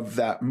of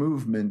that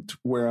movement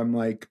where I'm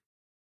like,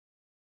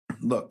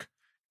 look,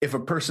 if a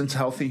person's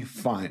healthy,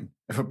 fine.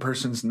 If a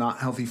person's not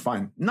healthy,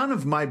 fine. None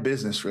of my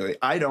business, really.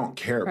 I don't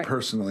care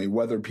personally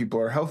whether people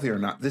are healthy or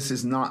not. This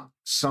is not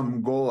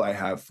some goal I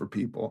have for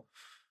people.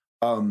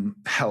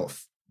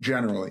 Health,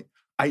 generally.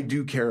 I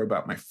do care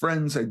about my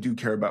friends. I do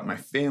care about my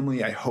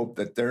family. I hope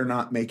that they're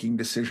not making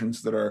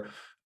decisions that are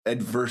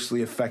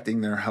adversely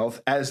affecting their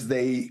health, as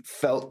they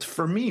felt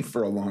for me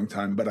for a long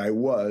time, but I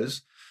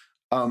was.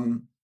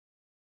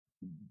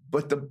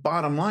 But the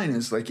bottom line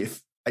is, like,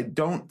 if I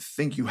don't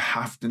think you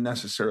have to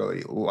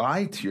necessarily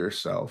lie to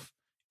yourself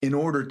in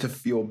order to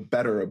feel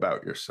better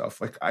about yourself.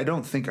 Like, I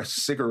don't think a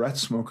cigarette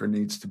smoker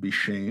needs to be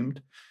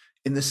shamed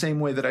in the same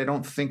way that I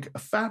don't think a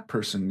fat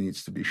person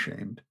needs to be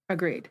shamed.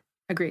 Agreed.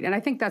 And I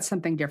think that's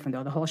something different,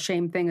 though. The whole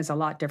shame thing is a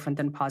lot different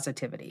than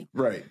positivity.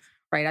 Right.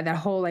 That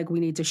whole, like, we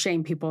need to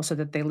shame people so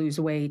that they lose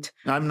weight.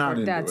 I'm not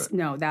into it.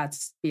 No,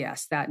 that's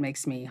BS. That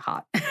makes me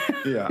hot.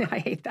 Yeah. I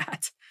hate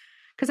that.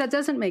 Because that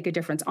doesn't make a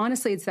difference.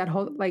 Honestly, it's that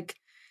whole, like,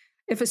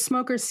 if a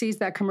smoker sees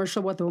that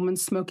commercial with a woman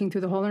smoking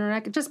through the hole in her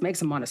neck, it just makes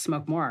them want to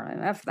smoke more.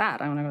 F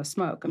that. I want to go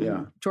smoke. I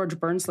mean, George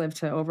Burns lived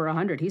to over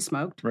 100. He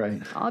smoked.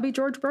 Right. I'll be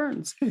George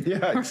Burns.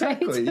 Yeah,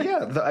 exactly. Right?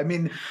 Yeah. I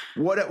mean,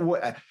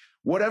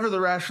 whatever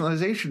the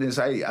rationalization is,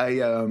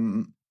 I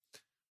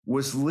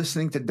was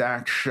listening to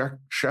Dax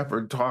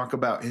Shepard talk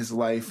about his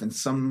life and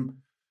some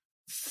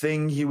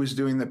thing he was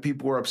doing that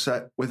people were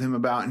upset with him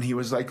about. And he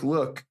was like,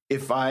 look,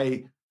 if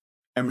I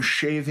am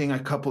shaving a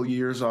couple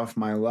years off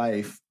my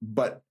life,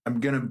 but I'm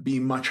going to be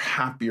much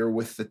happier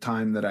with the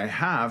time that I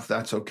have,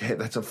 that's okay.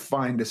 That's a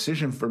fine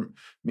decision for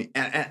me.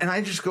 And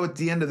I just go, at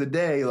the end of the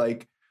day,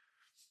 like,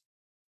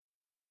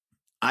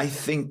 I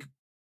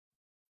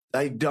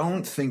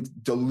don't think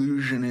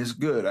delusion is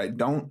good. I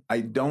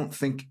don't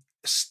think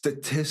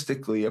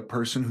statistically a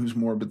person who's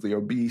morbidly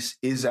obese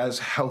is as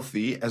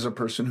healthy as a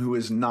person who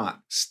is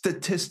not.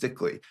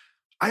 Statistically.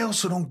 I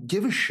also don't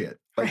give a shit.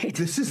 Like,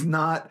 this is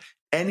not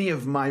any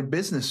of my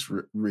business,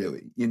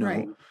 really, you know?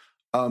 Right.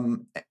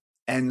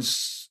 And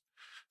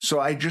so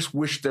I just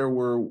wish there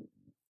were,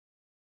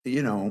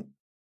 you know,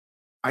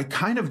 I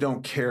kind of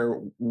don't care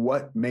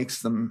what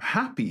makes them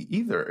happy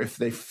either. If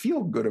they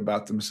feel good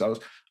about themselves,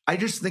 I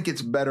just think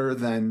it's better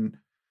than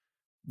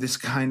this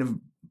kind of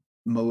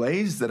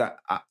malaise that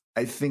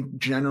I think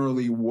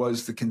generally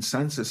was the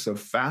consensus of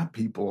fat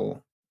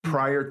people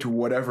prior to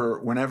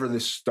whenever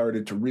this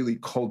started to really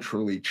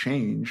culturally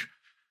change.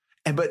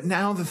 But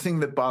now the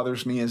thing that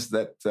bothers me is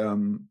that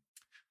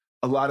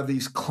a lot of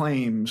these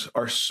claims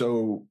are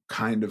so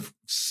kind of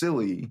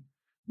silly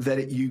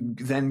that you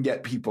then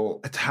get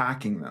people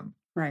attacking them.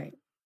 Right.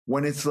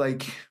 When it's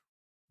like,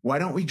 why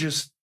don't we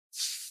just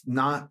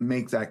not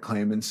make that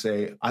claim and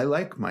say, I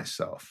like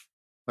myself?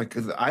 Like,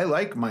 I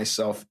like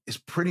myself is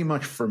pretty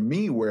much for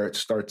me where it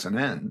starts and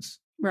ends.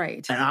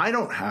 Right. And I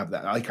don't have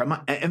that. Like,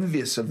 I'm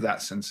envious of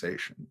that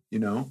sensation, you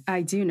know?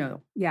 I do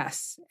know.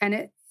 Yes.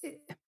 And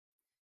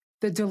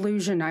the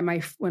delusion,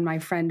 when my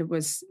friend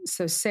was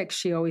so sick,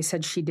 she always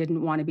said she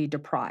didn't want to be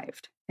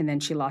deprived. And then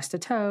she lost a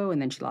toe,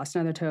 and then she lost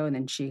another toe, and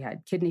then she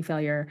had kidney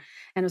failure.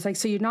 And it was like,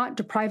 so you're not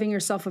depriving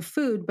yourself of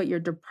food, but you're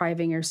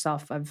depriving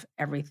yourself of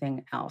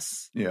everything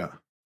else. Yeah.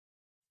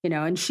 You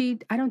know, and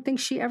I don't think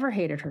she ever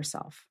hated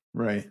herself.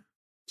 Right.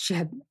 She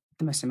had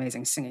the most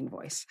amazing singing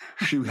voice.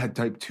 She had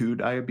type 2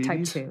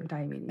 diabetes? Type 2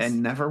 diabetes.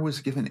 And never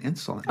was given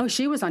insulin? Oh,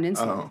 she was on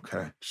insulin. Oh,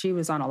 okay. She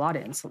was on a lot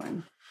of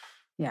insulin.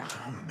 Yeah.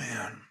 Oh,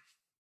 man.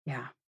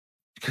 Yeah.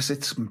 Because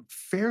it's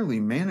fairly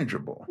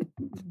manageable.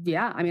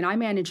 Yeah. I mean, I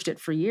managed it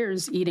for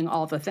years, eating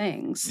all the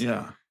things.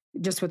 Yeah.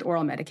 Just with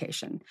oral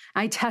medication.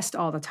 I test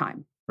all the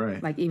time.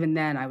 Right. Like, even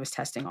then I was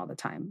testing all the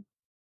time.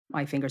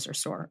 My fingers are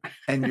sore.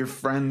 And your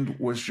friend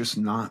was just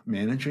not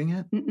managing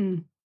it?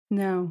 Mm-mm.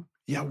 No.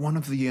 Yeah. One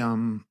of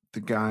the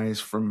guys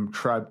from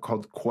Tribe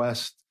Called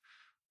Quest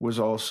was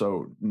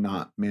also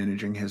not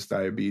managing his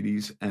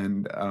diabetes.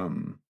 And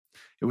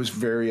it was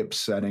very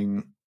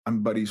upsetting.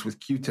 I'm buddies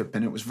with Q-Tip,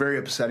 and it was very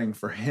upsetting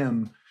for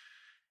him.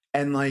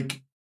 And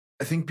like,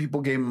 I think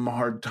people gave him a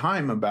hard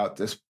time about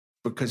this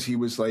because he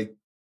was like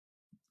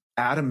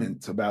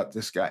adamant about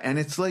this guy. And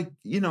it's like,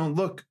 you know,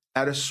 look,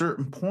 at a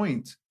certain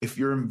point, if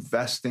you're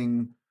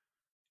investing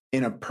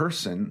in a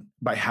person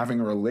by having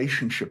a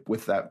relationship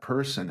with that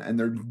person and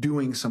they're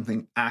doing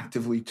something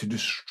actively to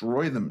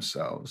destroy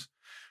themselves,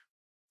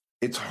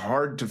 it's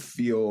hard to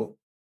feel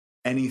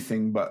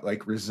anything but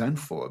like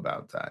resentful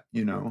about that,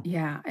 you know?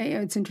 Yeah.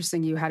 It's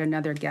interesting. You had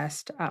another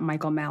guest,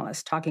 Michael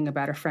Malice, talking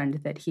about a friend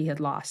that he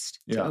had lost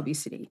to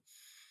obesity.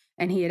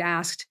 And he had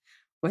asked,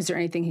 was there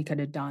anything he could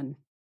have done?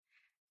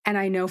 And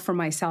I know for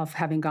myself,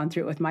 having gone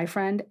through it with my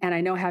friend, and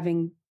I know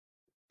having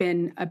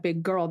been a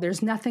big girl,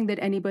 there's nothing that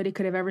anybody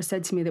could have ever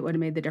said to me that would have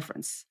made the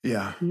difference.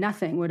 Yeah.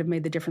 Nothing would have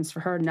made the difference for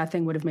her.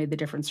 Nothing would have made the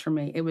difference for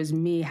me. It was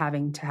me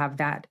having to have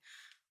that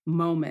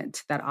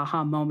moment, that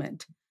aha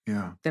moment.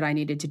 Yeah. That I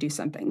needed to do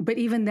something. But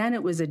even then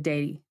it was a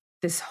day.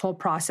 This whole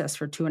process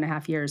for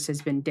 2.5 years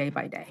has been day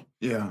by day.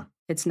 Yeah.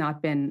 It's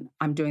not been,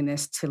 I'm doing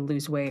this to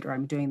lose weight or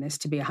I'm doing this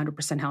to be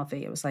 100%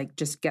 healthy. It was like,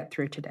 just get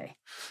through today.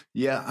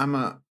 Yeah. I'm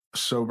a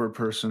sober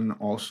person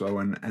also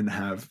and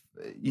have,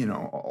 you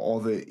know, all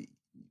the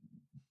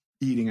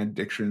eating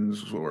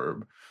addictions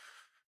or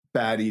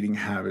bad eating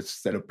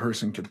habits that a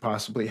person could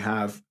possibly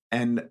have.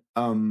 And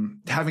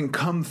having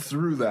come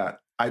through that,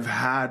 I've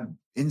had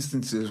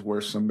instances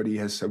where somebody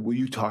has said, will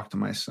you talk to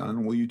my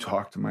son? Will you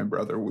talk to my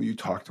brother? Will you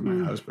talk to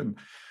my husband?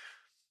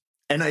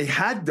 And I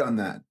had done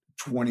that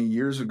 20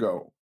 years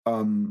ago.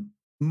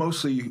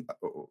 Mostly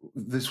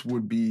this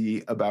would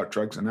be about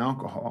drugs and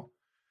alcohol.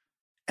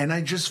 And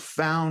I just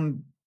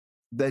found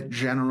that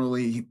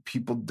generally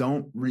people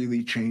don't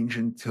really change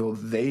until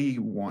they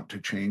want to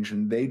change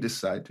and they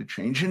decide to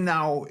change. And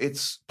now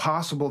it's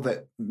possible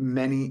that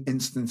many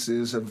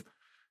instances of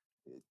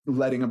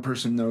letting a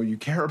person know you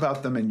care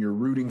about them and you're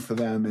rooting for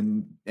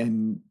them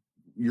and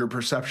your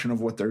perception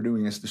of what they're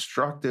doing is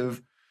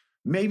destructive,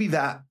 maybe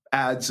that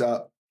adds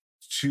up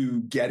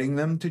to getting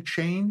them to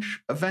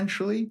change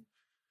eventually.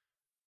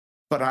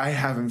 But I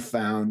haven't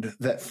found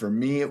that. For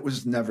me, it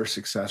was never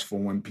successful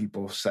when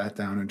people sat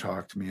down and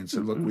talked to me and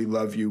said, look, we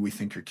love you. We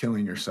think you're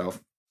killing yourself.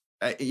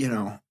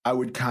 I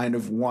would kind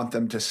of want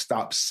them to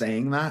stop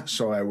saying that.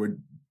 So I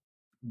would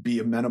be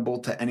amenable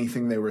to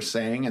anything they were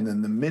saying. And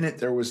then the minute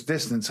there was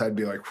distance, I'd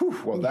be like, whew,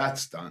 well,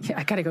 that's done. Yeah,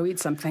 I got to go eat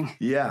something.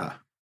 Yeah.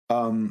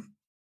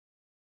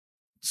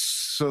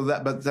 So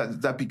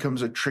that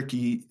becomes a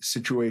tricky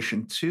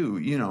situation too,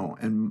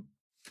 and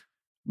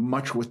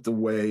much with the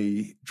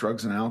way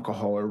drugs and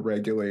alcohol are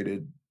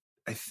regulated,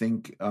 I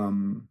think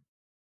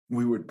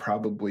we would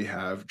probably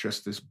have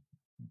just as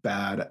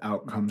bad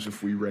outcomes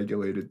if we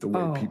regulated the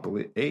way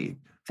people ate.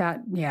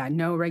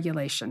 No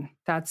regulation.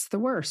 That's the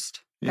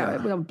worst. Yeah.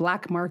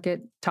 Black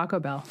market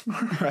Taco Bell.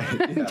 Right.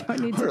 Yeah. Don't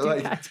need to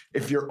do that.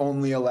 If you're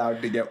only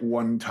allowed to get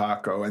one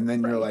taco and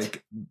then you're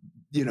like,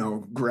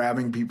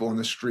 grabbing people in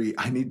the street,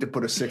 I need to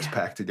put a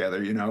 6-pack together,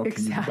 Exactly.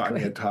 Can you buy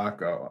me a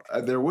taco?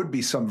 There would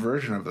be some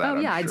version of that.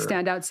 I'd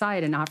stand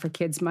outside and offer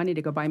kids money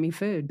to go buy me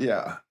food.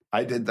 Yeah.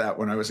 I did that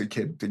when I was a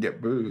kid to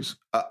get booze.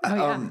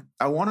 I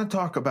want to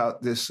talk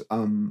about this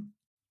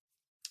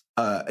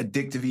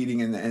addictive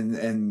eating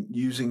and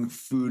using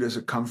food as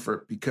a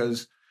comfort,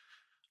 because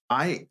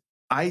I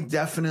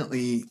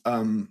definitely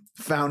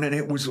found, and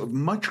it was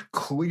much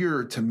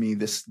clearer to me,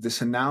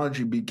 this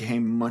analogy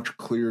became much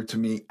clearer to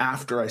me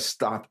after I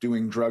stopped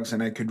doing drugs,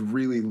 and I could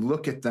really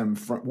look at them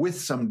with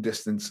some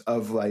distance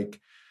of like,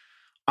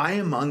 I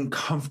am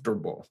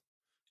uncomfortable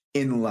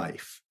in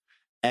life,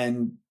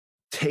 and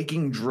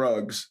taking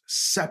drugs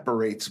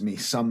separates me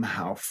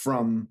somehow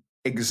from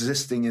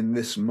existing in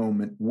this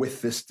moment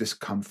with this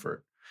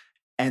discomfort.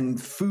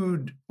 And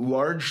food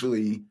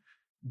largely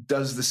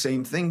does the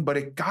same thing, but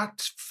it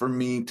got for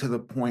me to the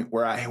point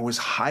where I was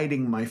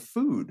hiding my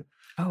food.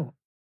 Oh.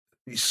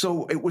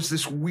 So it was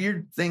this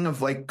weird thing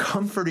of like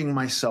comforting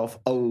myself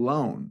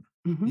alone,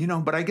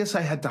 but I guess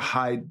I had to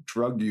hide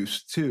drug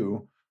use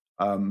too.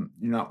 You're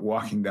not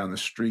walking down the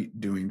street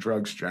doing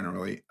drugs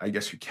generally. I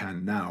guess you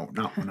can now,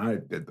 not when I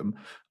did them.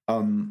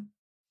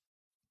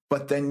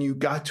 But then you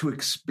got to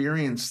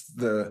experience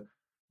the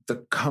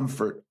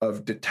comfort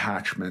of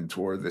detachment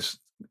or this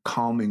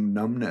calming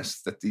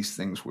numbness that these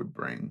things would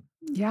bring.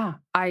 Yeah,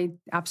 I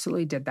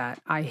absolutely did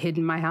that. I hid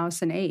in my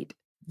house and ate.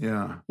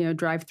 Yeah.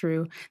 Drive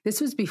through.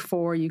 This was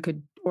before you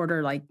could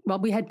order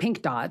we had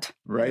Pink Dot.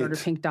 Right. Order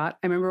Pink Dot.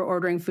 I remember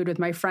ordering food with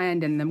my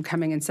friend and them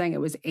coming and saying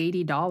it was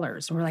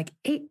 $80. And we're like,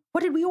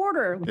 what did we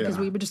order? Because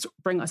we would just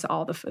bring us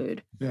all the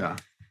food. Yeah.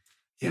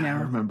 Yeah,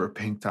 I remember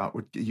Pink Dot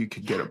you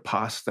could get a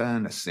pasta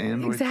and a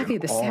sandwich. Exactly,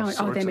 the sandwich.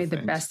 Oh, they made the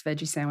things. best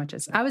veggie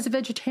sandwiches. I was a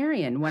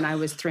vegetarian when I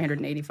was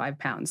 385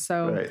 pounds.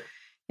 So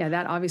yeah,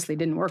 that obviously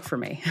didn't work for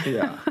me.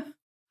 Yeah.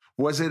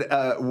 Was it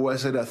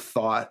a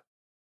thought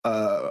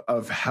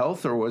of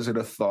health, or was it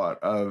a thought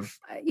of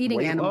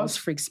eating animals loss?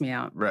 Freaks me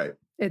out. Right.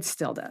 It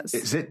still does.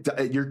 Is it?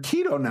 You're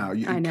keto now.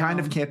 You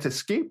kind of can't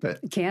escape it.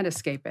 Can't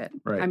escape it.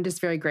 Right. I'm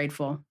just very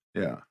grateful.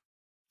 Yeah.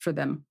 For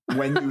them.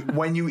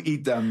 when you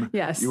eat them,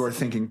 yes, you are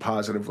thinking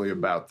positively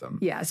about them.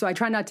 Yeah. So I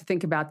try not to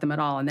think about them at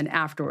all, and then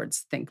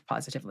afterwards think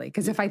positively.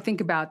 Because if I think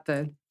about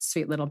the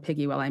sweet little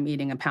piggy while I'm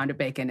eating a pound of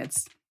bacon,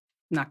 it's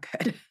not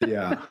good.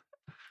 Yeah.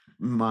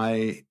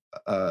 My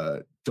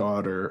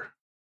daughter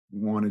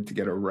wanted to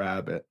get a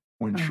rabbit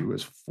when she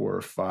was 4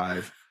 or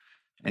 5.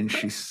 And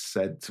she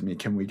said to me,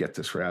 can we get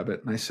this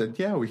rabbit? And I said,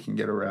 yeah, we can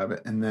get a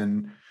rabbit. And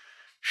then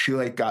she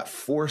got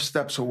 4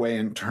 steps away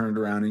and turned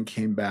around and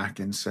came back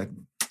and said,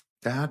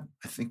 Dad,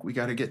 I think we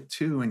got to get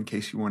 2 in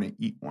case you want to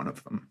eat one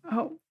of them.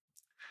 Oh.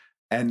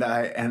 And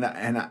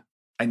I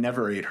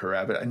never ate her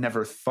rabbit. I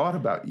never thought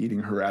about eating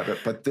her rabbit,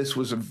 but this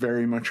was a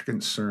very much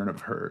concern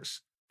of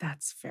hers.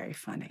 That's very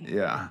funny.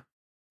 Yeah.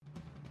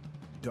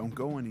 Don't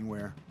go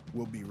anywhere.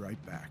 We'll be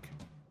right back.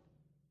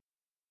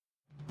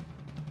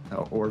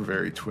 Or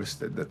very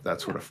twisted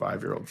that's what a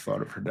 5-year-old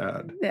thought of her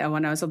dad. Yeah,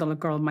 when I was a little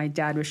girl, my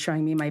dad was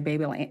showing me my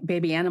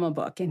baby animal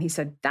book, and he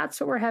said, that's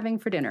what we're having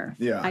for dinner.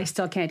 Yeah. I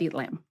still can't eat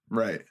lamb.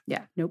 Right.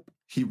 Yeah, nope.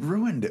 He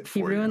ruined it for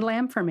you. He ruined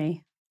lamb for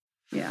me.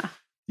 Yeah.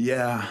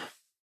 Yeah.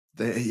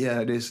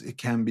 It is. It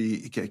can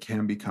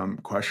become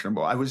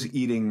questionable. I was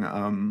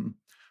eating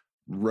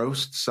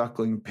roast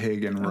suckling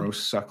pig and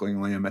roast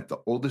suckling lamb at the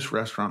oldest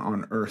restaurant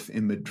on earth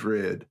in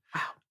Madrid.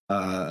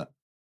 Wow.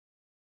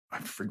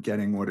 I'm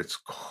forgetting what it's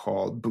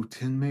called,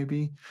 Boutin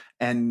maybe.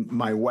 And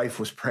my wife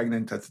was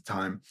pregnant at the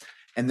time.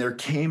 And there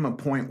came a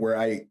point where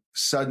I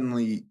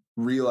suddenly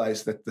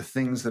realized that the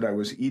things that I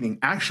was eating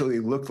actually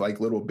looked like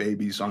little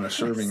babies on a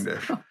serving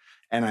dish.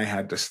 And I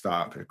had to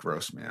stop. It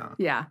grossed me out.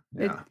 Yeah.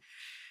 Yeah.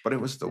 But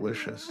it was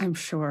delicious. I'm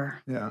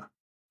sure. Yeah.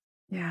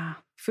 Yeah.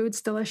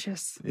 Food's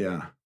delicious.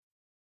 Yeah.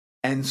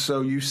 And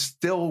so you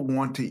still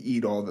want to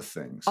eat all the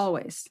things.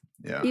 Always.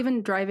 Yeah.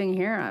 Even driving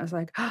here, I was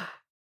like, oh,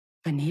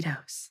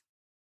 Benito's.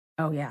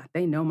 Oh, yeah.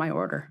 They know my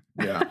order.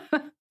 Yeah.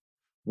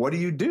 What do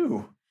you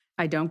do?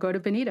 I don't go to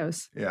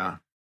Benito's. Yeah.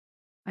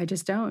 I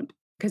just don't,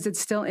 because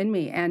it's still in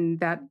me. And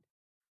that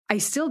I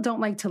still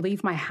don't like to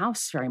leave my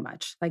house very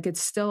much. Like,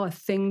 it's still a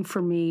thing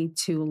for me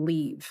to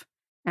leave.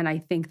 And I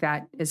think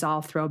that is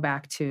all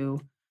throwback to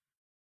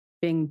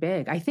being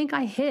big. I think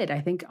I hid.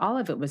 I think all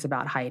of it was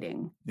about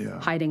hiding.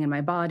 Yeah. Hiding in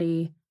my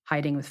body,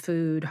 hiding with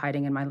food,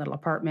 hiding in my little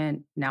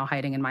apartment, now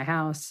hiding in my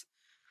house.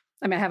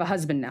 I mean, I have a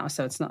husband now,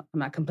 so I'm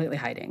not completely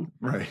hiding.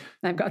 Right.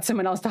 I've got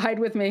someone else to hide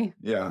with me.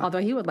 Yeah. Although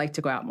he would like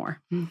to go out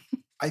more.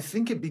 I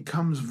think it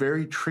becomes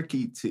very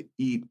tricky to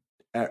eat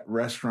at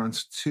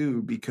restaurants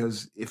too,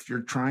 because if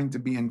you're trying to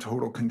be in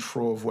total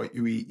control of what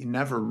you eat, you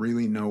never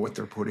really know what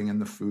they're putting in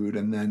the food.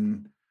 And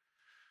then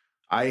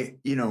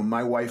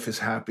my wife is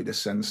happy to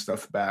send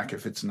stuff back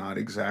if it's not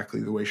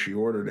exactly the way she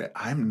ordered it.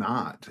 I'm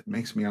not. It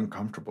makes me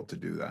uncomfortable to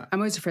do that. I'm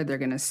always afraid they're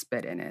going to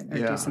spit in it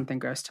or do something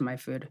gross to my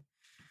food.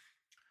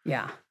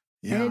 Yeah.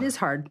 And it is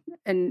hard.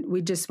 And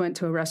we just went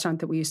to a restaurant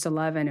that we used to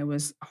love, and it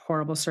was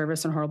horrible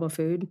service and horrible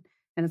food.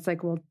 And it's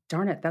like, well,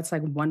 darn it. That's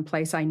like one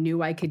place I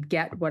knew I could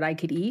get what I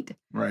could eat.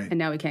 Right. And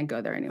now we can't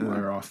go there anymore.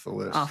 And they're off the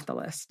list. Off the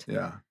list.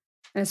 Yeah.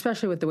 And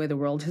especially with the way the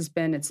world has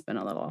been, it's been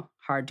a little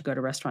hard to go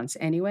to restaurants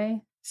anyway.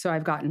 So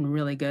I've gotten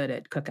really good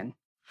at cooking.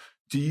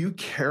 Do you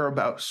care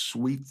about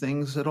sweet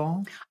things at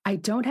all? I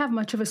don't have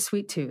much of a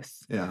sweet tooth.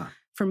 Yeah.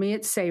 For me,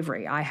 it's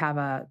savory. I have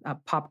a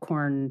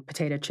popcorn,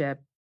 potato chip,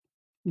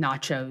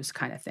 nachos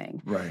kind of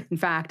thing. Right. In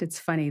fact, it's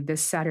funny.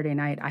 This Saturday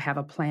night, I have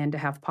a plan to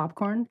have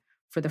popcorn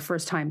for the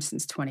first time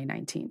since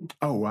 2019.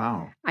 Oh,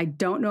 wow. I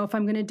don't know if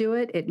I'm going to do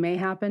it. It may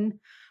happen.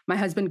 My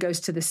husband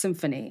goes to the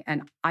symphony,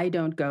 and I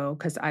don't go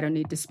because I don't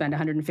need to spend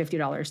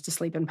 $150 to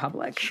sleep in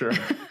public. Sure.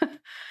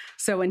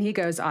 So when he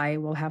goes, I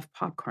will have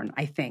popcorn,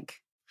 I think.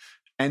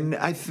 And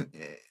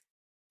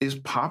is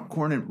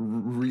popcorn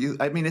real?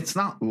 I mean, it's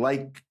not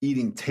like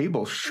eating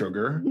table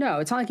sugar. No,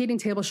 it's not like eating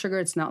table sugar.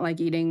 It's not like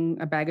eating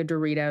a bag of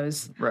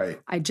Doritos. Right.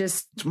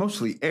 It's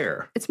mostly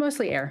air. It's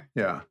mostly air.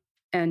 Yeah.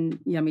 And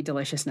yummy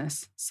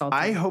deliciousness. Salty.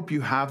 I hope you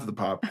have the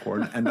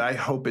popcorn, and I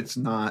hope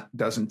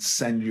doesn't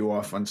send you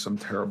off on some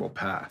terrible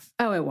path.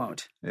 Oh, it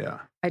won't. Yeah.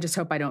 I just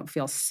hope I don't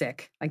feel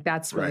sick. Like,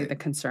 that's really the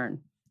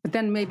concern. But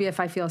then maybe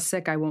if I feel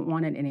sick, I won't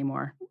want it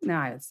anymore.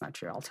 No, it's not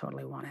true. I'll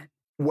totally want it.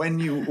 When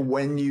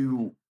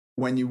you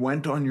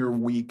went on your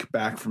week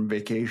back from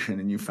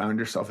vacation and you found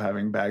yourself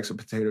having bags of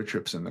potato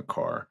chips in the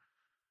car,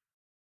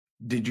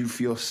 did you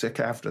feel sick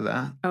after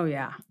that? Oh,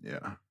 yeah.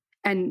 Yeah.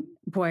 And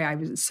boy, I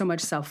was so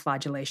much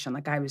self-flagellation.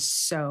 Like, I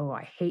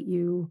hate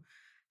you.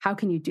 How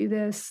can you do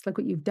this? Look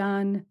what you've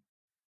done.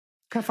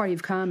 Look how far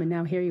you've come, and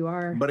now here you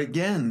are. But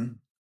again,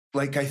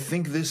 like, I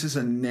think this is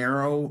a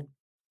narrow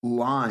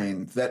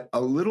line that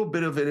a little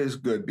bit of it is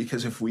good,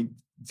 because if we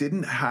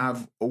didn't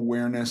have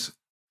awareness,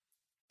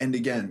 and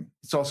again,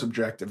 it's all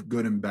subjective,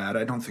 good and bad.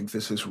 I don't think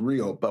this is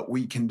real, but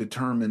we can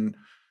determine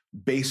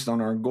based on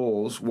our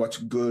goals what's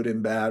good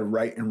and bad,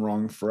 right and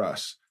wrong for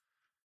us.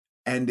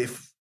 And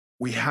if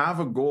we have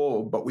a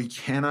goal, but we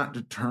cannot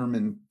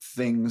determine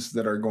things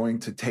that are going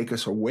to take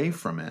us away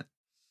from it,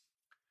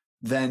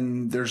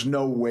 then there's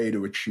no way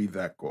to achieve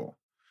that goal.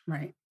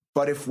 Right.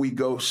 But if we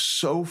go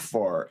so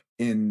far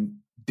in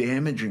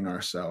damaging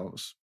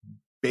ourselves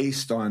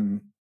based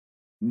on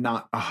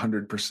not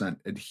 100%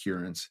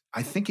 adherence,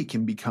 I think it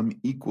can become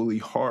equally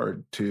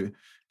hard to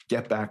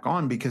get back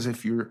on, because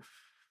if you're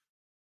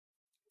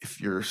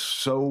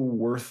so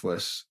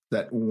worthless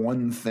that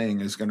one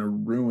thing is going to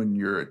ruin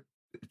your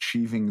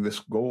achieving this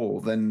goal,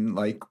 then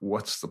like,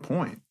 what's the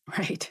point?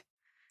 Right.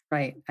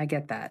 Right. I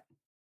get that.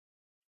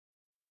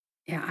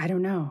 Yeah. I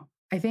don't know.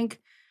 I don't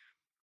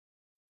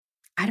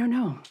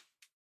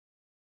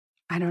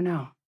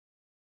know.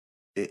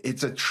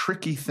 It's a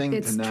tricky thing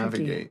to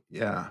navigate. Tricky.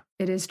 Yeah.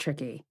 It is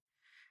tricky.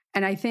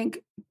 And I think,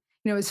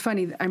 it's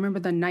funny. I remember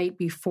the night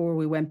before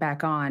we went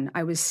back on,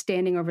 I was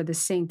standing over the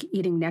sink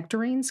eating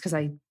nectarines because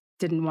I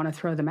didn't want to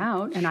throw them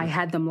out, and I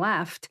had them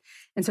left.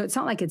 And so it's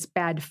not like it's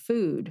bad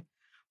food,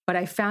 but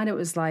I found it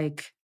was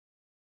like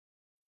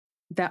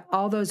that,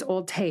 all those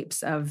old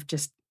tapes of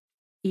just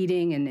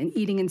eating and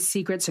eating in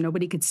secret so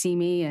nobody could see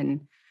me.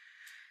 And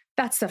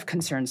that stuff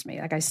concerns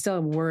me. Like, I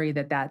still worry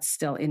that that's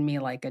still in me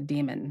like a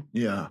demon.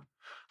 Yeah.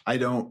 I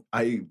don't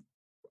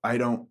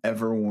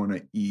ever want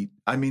to eat.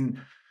 I mean,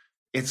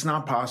 it's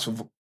not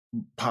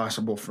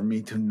possible for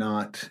me to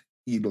not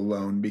eat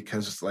alone,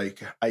 because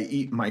like, I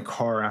eat in my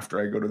car after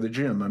I go to the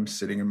gym. I'm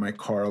sitting in my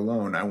car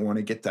alone. I want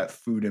to get that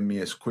food in me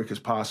as quick as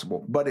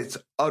possible, but it's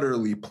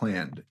utterly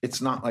planned.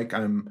 It's not like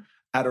I'm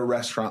at a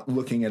restaurant,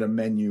 looking at a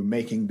menu,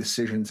 making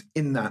decisions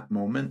in that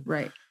moment.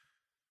 Right.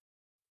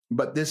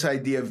 But this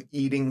idea of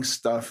eating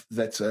stuff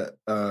that's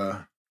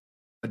a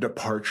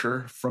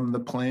departure from the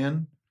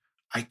plan,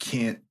 I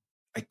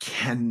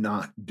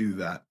cannot do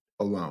that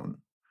alone.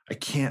 I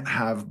can't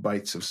have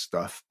bites of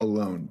stuff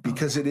alone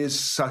because it is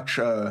such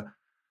a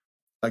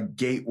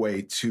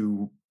gateway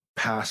to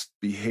past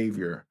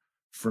behavior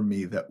for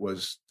me that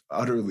was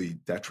utterly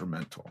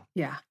detrimental.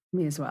 Yeah,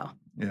 me as well.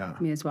 Yeah.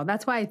 Me as well.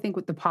 That's why I think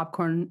with the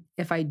popcorn,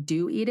 if I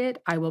do eat it,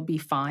 I will be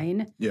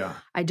fine. Yeah.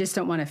 I just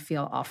don't want to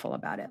feel awful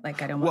about it.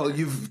 Like I don't Well, want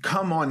you've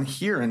come on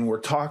here and we're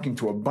talking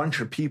to a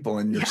bunch of people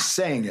and you're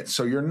saying it.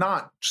 So you're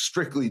not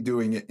strictly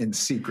doing it in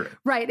secret.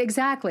 Right,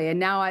 exactly. And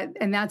now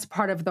and that's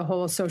part of the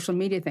whole social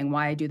media thing,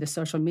 why I do the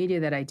social media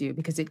that I do,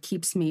 because it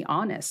keeps me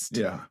honest.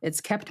 Yeah. It's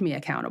kept me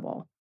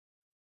accountable.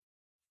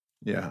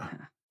 Yeah.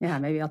 Yeah,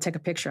 maybe I'll take a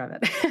picture of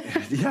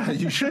it. Yeah,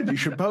 you should. You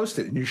should post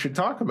it and you should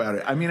talk about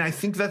it. I mean, I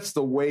think that's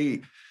the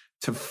way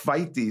to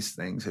fight these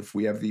things. If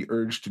we have the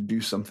urge to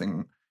do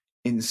something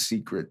in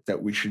secret,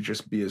 that we should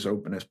just be as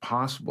open as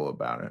possible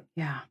about it.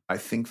 Yeah. I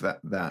think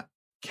that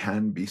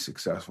can be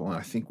successful. And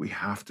I think we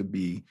have to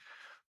be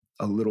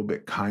a little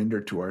bit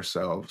kinder to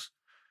ourselves.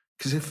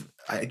 Because if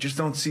I just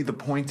don't see the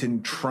point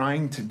in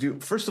trying to do,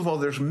 first of all,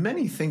 there's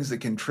many things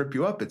that can trip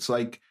you up. It's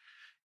like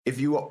if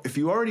you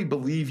already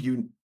believe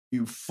you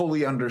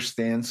fully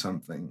understand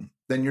something,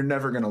 then you're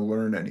never going to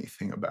learn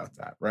anything about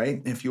that,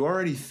 right? If you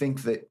already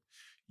think that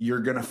you're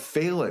going to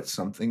fail at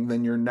something,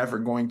 then you're never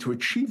going to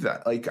achieve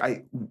that. Like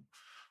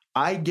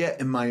I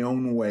get in my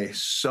own way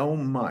so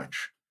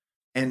much,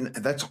 and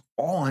that's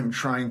all I'm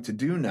trying to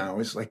do now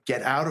is like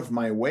get out of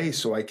my way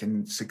so I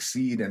can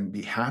succeed and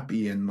be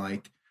happy and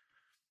like,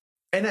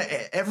 and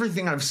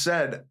everything I've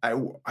said,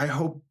 I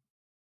hope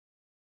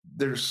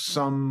there's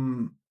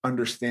some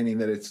understanding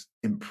that it's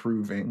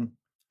improving.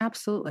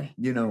 Absolutely.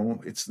 You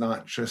know, it's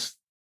not just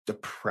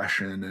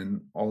depression and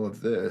all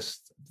of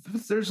this.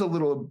 There's a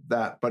little of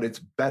that, but it's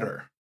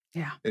better.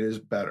 Yeah. It is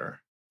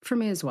better. For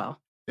me as well.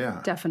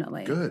 Yeah.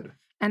 Definitely. Good.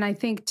 And I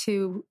think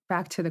too,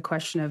 back to the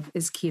question of,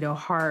 is keto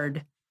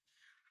hard?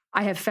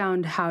 I have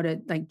found how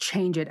to like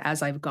change it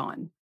as I've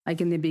gone.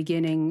 Like in the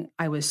beginning,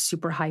 I was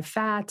super high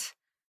fat.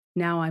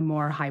 Now I'm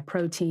more high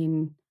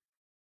protein.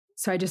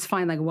 So I just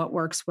find like what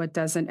works, what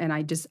doesn't. And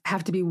I just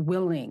have to be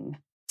willing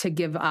to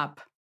give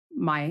up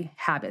my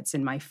habits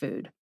in my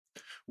food.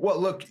 Well,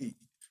 look,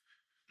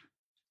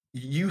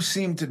 you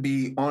seem to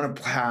be on a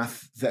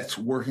path that's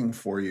working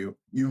for you.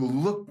 You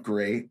look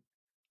great.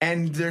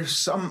 And there's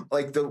some,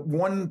 like the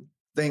one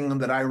thing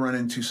that I run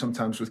into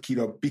sometimes with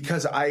keto,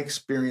 because I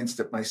experienced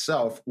it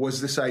myself,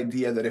 was this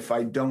idea that if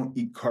I don't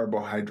eat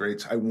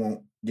carbohydrates, I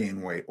won't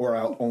gain weight or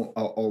I'll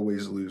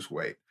always lose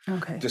weight,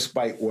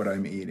 despite what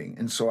I'm eating.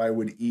 And so I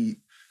would eat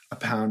a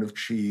pound of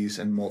cheese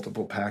and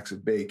multiple packs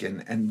of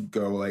bacon and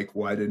go like,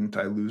 why didn't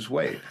I lose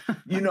weight?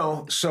 You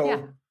know,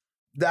 so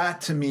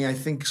that to me, I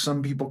think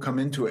some people come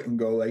into it and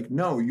go like,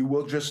 no, you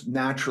will just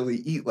naturally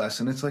eat less.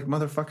 And it's like,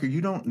 motherfucker,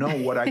 you don't know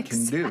what I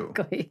can do.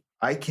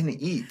 I can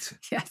eat.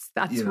 Yes,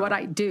 that's what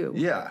I do.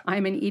 Yeah.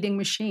 I'm an eating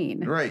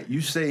machine. Right.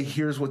 You say,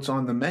 here's what's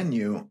on the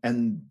menu,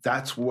 and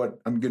that's what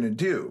I'm going to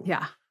do.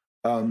 Yeah.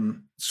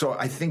 So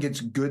I think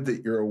it's good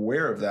that you're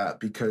aware of that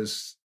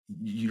because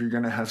you're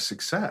going to have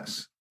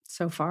success.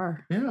 So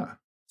far. Yeah.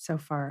 So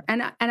far.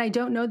 And I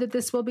don't know that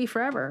this will be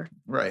forever.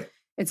 Right.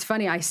 It's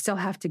funny. I still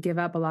have to give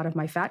up a lot of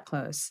my fat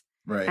clothes.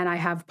 Right. And I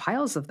have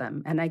piles of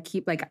them. And I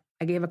keep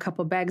I gave a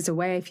couple bags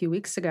away a few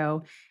weeks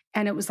ago.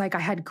 And it was like I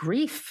had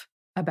grief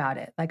about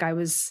it. Like I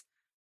was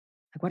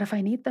like, what if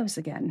I need those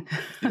again?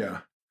 Yeah.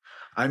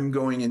 I'm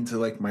going into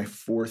like my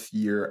 4th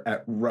year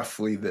at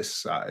roughly this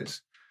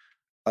size.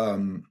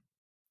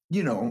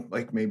 You know,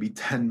 like maybe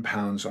 10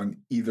 pounds on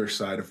either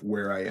side of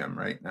where I am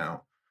right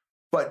now.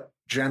 But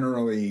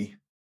generally,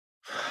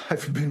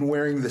 I've been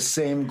wearing the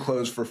same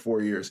clothes for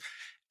 4 years,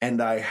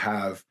 and I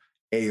have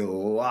a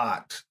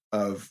lot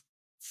of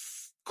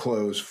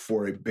clothes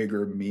for a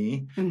bigger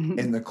me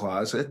in the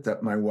closet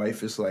that my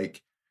wife is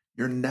like,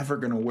 you're never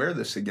going to wear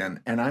this again.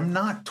 And I'm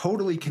not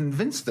totally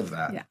convinced of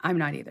that. Yeah, I'm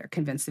not either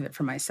convinced of it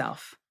for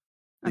myself.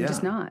 I'm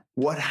just not.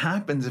 What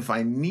happens if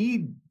I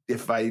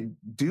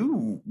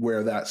do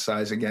wear that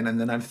size again, and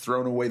then I've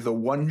thrown away the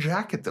one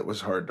jacket that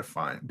was hard to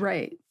find?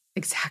 Right.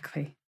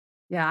 Exactly.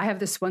 Yeah. I have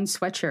this one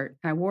sweatshirt.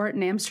 I wore it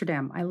in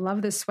Amsterdam. I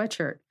love this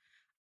sweatshirt.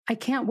 I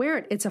can't wear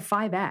it. It's a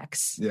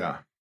 5X. Yeah.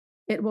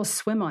 It will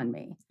swim on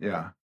me.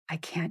 Yeah. I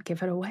can't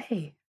give it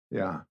away.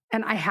 Yeah.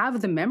 And I have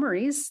the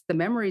memories. The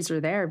memories are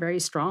there, very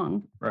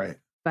strong. Right.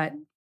 But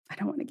I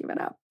don't want to give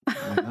it up.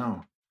 I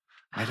know.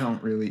 I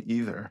don't really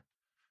either.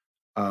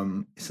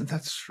 Isn't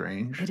that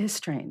strange? It is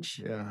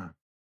strange. Yeah.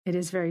 It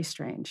is very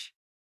strange.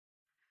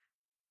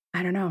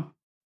 I don't know.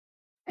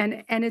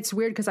 And it's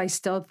weird because I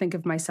still think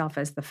of myself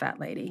as the fat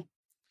lady.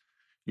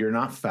 You're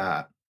not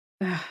fat.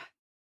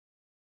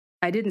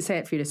 I didn't say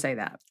it for you to say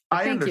that.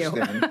 I Thank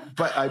understand. you.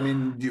 But I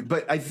mean,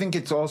 but I think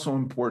it's also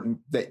important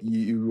that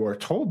you are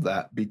told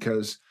that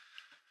because,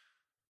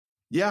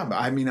 Yeah, but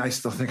I mean, I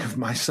still think of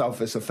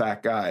myself as a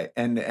fat guy,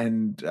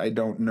 and I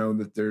don't know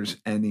that there's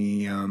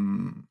any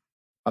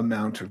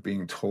amount of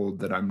being told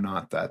that I'm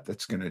not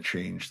that's going to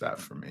change that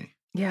for me.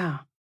 Yeah.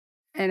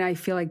 And I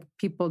feel like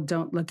people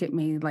don't look at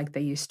me like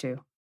they used to,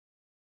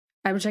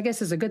 which I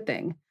guess is a good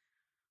thing.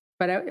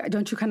 But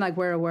don't you kind of like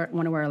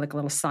want to wear like a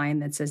little sign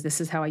that says,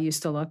 "This is how I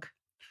used to look"?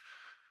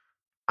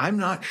 I'm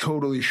not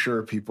totally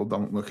sure people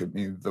don't look at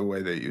me the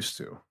way they used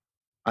to.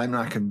 I'm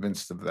not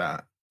convinced of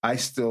that. I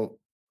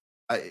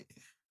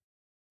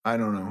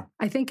don't know.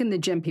 I think in the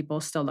gym, people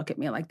still look at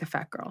me like the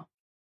fat girl.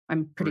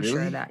 I'm pretty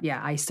sure of that.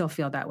 Yeah, I still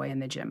feel that way in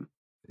the gym.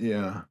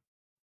 Yeah.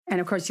 And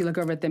of course, you look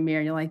over at the mirror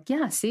and you're like,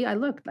 yeah, see,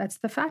 that's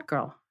the fat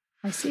girl.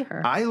 I see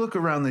her. I look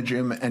around the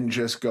gym and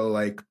just go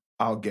like,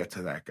 I'll get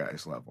to that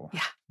guy's level. Yeah.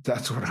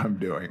 That's what I'm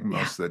doing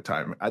most of the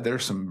time.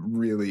 There's some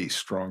really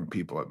strong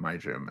people at my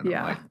gym. And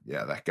I'm like,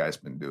 yeah, that guy's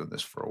been doing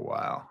this for a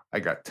while. I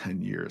got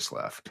 10 years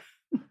left,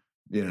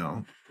 you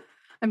know.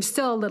 I'm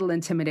still a little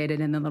intimidated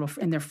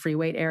in their free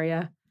weight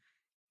area.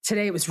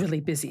 Today it was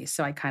really busy,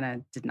 so I kind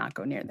of did not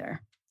go near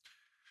there.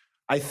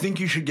 I think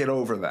you should get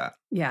over that.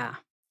 Yeah.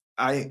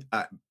 I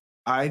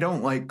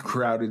don't like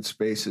crowded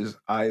spaces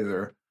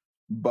either,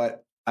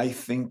 but I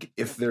think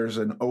if there's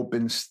an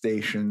open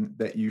station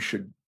that you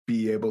should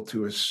be able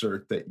to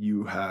assert that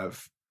you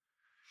have,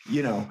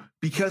 you know,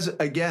 because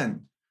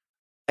again,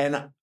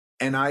 and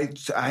I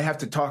have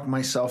to talk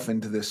myself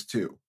into this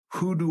too.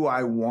 Who do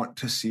I want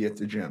to see at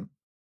the gym?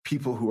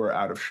 People who are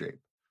out of shape.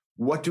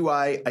 What do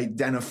I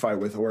identify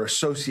with or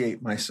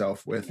associate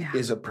myself with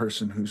is a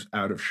person who's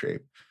out of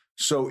shape.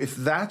 So if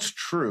that's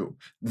true,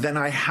 then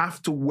I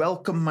have to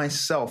welcome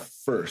myself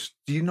first.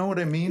 Do you know what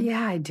I mean?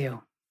 Yeah, I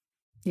do.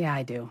 Yeah,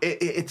 I do.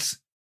 It's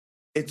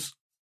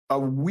a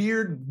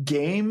weird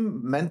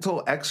game,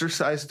 mental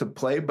exercise to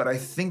play, but I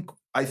think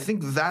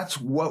that's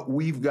what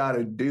we've got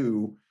to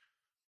do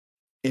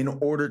in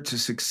order to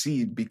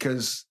succeed,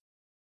 because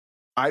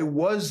I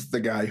was the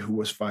guy who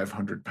was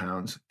 500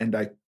 pounds and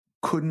I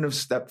couldn't have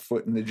stepped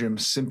foot in the gym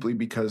simply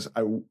because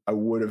I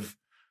would have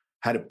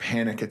had a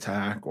panic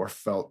attack or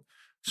felt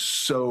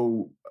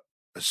so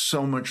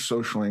much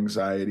social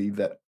anxiety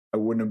that I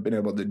wouldn't have been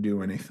able to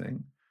do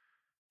anything.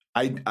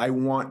 I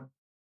want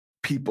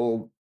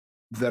people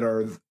that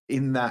are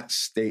in that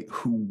state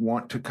who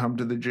want to come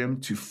to the gym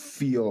to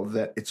feel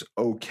that it's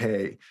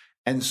okay.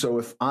 And so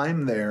if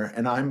I'm there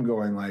and I'm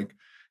going like,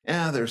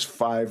 there's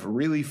 5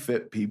 really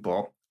fit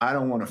people, I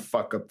don't want to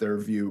fuck up their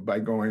view by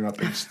going up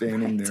and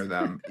standing near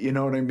them. You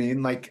know what I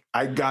mean? Like,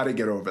 I got to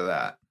get over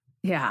that.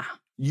 Yeah.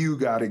 You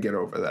got to get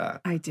over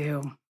that. I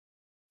do.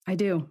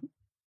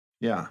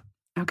 Yeah.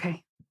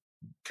 Okay,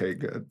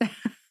 good.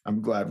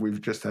 I'm glad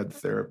we've just had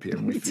therapy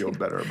and we feel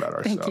better about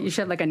ourselves. Thank you. You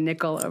should have like a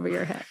nickel over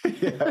your head.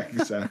 Yeah,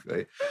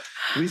 exactly.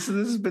 Lisa,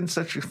 this has been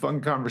such a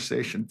fun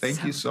conversation.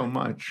 Thank you so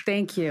much.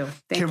 Thank you.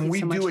 Can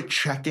we do a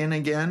check-in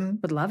again?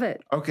 Would love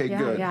it. Okay,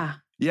 good. Yeah.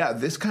 Yeah,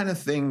 this kind of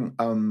thing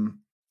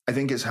I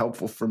think is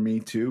helpful for me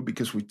too,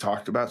 because we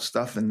talked about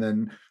stuff and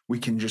then we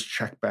can just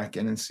check back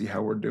in and see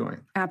how we're doing.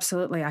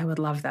 Absolutely. I would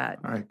love that.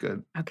 All right,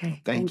 good.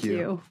 Okay. Thank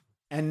you.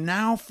 And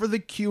now for the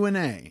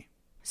Q&A.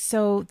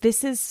 So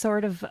this is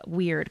sort of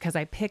weird because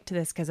I picked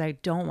this because I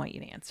don't want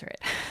you to answer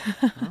it.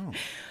 Oh.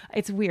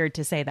 It's weird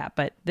to say that,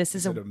 but this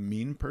is it a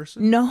mean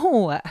person?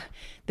 No,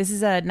 this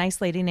is a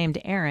nice lady named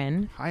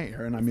Erin. Hi,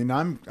 Erin. I mean,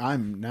 I'm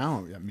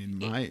now. I mean,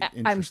 my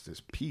interest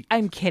is piqued.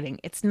 I'm kidding.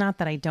 It's not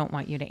that I don't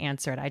want you to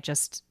answer it. I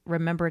just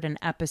remembered an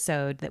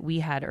episode that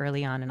we had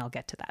early on, and I'll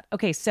get to that.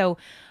 Okay, so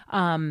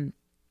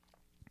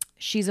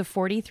she's a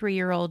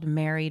 43-year-old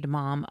married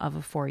mom of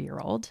a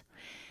 4-year-old.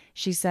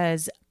 She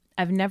says,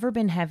 I've never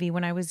been heavy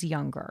when I was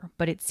younger,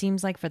 but it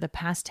seems like for the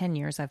past 10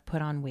 years, I've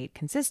put on weight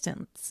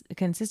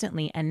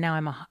consistently, and now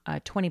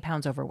I'm 20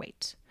 pounds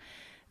overweight.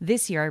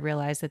 This year, I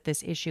realized that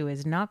this issue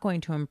is not going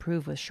to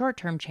improve with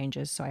short-term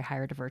changes, so I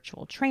hired a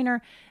virtual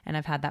trainer, and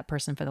I've had that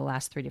person for the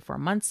last 3 to 4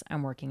 months.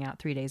 I'm working out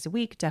 3 days a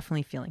week,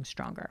 definitely feeling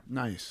stronger.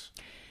 Nice.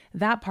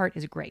 That part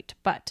is great,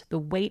 but the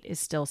weight is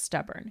still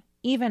stubborn,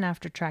 even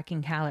after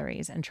tracking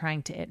calories and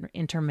trying to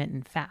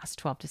intermittent fast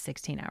 12 to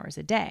 16 hours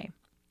a day.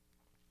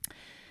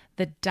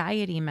 The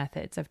dieting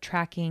methods of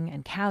tracking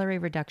and calorie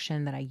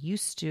reduction that I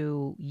used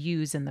to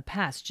use in the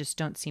past just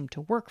don't seem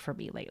to work for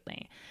me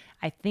lately.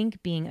 I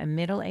think being a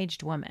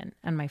middle-aged woman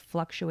and my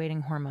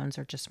fluctuating hormones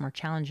are just more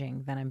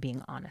challenging than I'm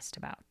being honest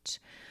about.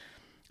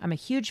 I'm a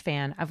huge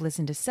fan. I've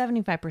listened to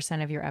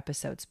 75% of your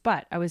episodes,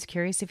 but I was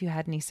curious if you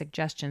had any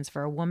suggestions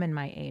for a woman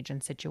my age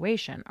and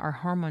situation. Our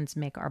hormones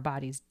make our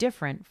bodies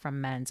different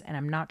from men's, and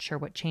I'm not sure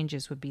what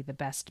changes would be the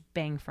best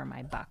bang for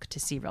my buck to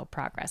see real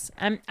progress.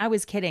 I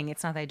was kidding.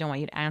 It's not that I don't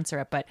want you to answer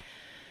it, but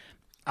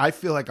I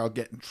feel like I'll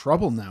get in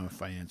trouble now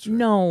if I answer it.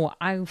 No,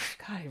 I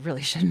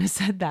really shouldn't have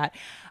said that.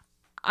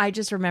 I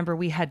just remember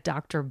we had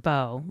Dr.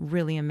 Bo,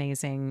 really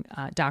amazing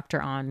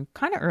doctor, on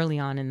kind of early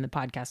on in the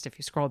podcast, if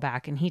you scroll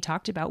back, and he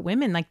talked about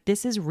women like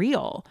this is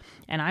real.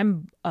 And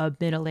I'm a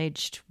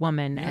middle-aged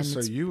woman. Yeah, and so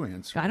you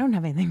answer. I don't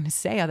have anything to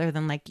say other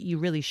than like you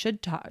really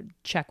should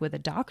check with a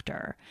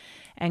doctor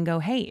and go,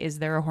 hey, is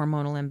there a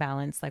hormonal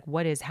imbalance? Like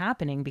what is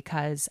happening?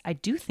 Because I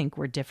do think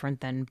we're different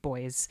than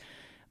boys'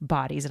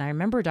 bodies. And I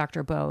remember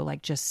Dr. Bo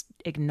like just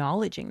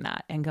acknowledging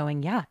that and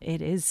going, yeah,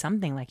 it is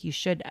something like you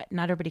should,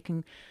 not everybody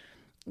can,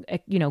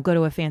 go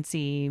to a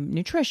fancy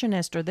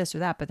nutritionist or this or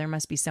that, but there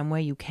must be some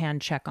way you can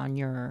check on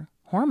your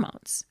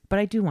hormones. But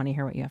I do want to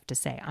hear what you have to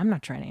say. I'm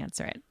not trying to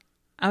answer it.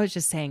 I was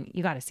just saying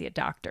you got to see a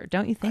doctor,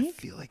 don't you think? I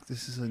feel like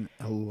this is an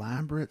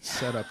elaborate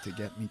setup to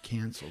get me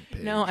canceled,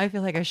 Paige. No, I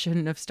feel like I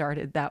shouldn't have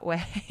started that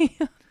way.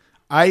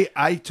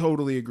 I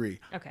totally agree.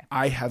 Okay.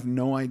 I have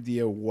no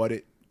idea what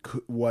it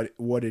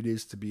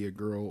is to be a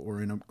girl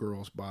or in a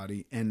girl's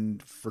body,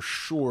 and for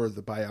sure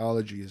the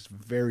biology is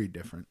very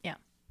different. Yeah.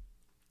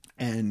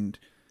 And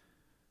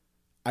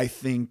I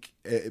think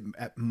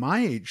at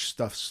my age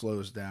stuff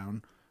slows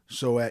down.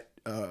 So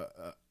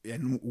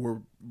and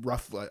we're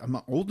roughly, I'm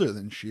not older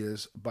than she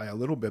is by a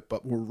little bit,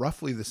 but we're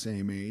roughly the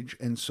same age.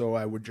 And so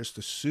I would just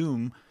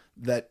assume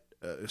that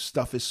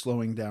stuff is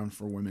slowing down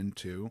for women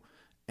too.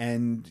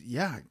 And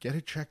yeah, get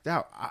it checked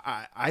out.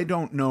 I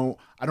don't know.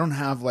 I don't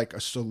have like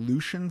a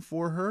solution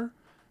for her,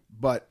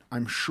 but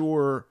I'm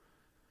sure,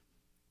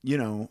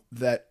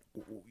 that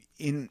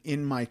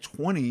in my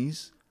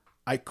 20s,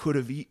 I could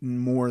have eaten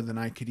more than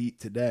I could eat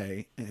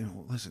today.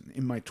 And listen,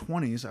 in my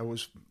 20s, I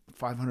was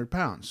 500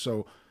 pounds.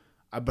 So,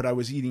 but I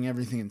was eating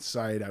everything in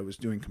sight. I was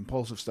doing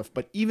compulsive stuff.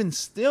 But even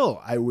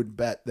still, I would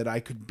bet that I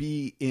could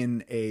be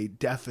in a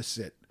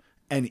deficit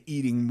and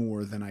eating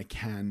more than I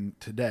can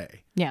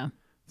today. Yeah.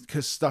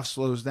 Because stuff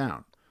slows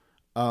down.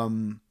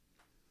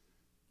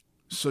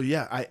 So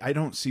yeah, I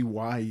don't see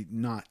why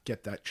not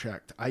get that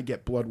checked. I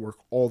get blood work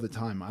all the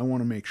time. I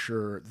want to make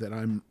sure that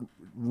I'm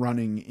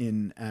running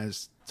in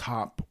as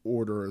top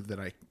order that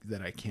I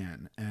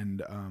can,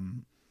 and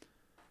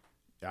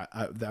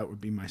that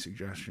would be my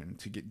suggestion,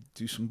 to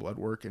do some blood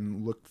work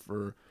and look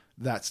for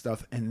that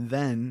stuff. And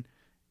then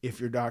if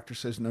your doctor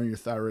says no, your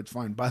thyroid's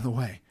fine. By the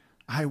way,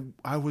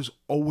 I was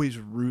always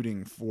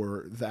rooting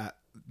for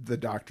the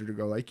doctor to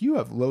go like, you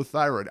have low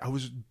thyroid. I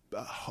was,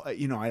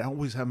 I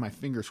always have my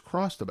fingers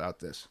crossed about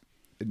this.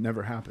 It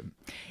never happened.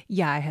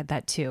 Yeah, I had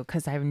that too,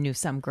 because I knew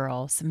some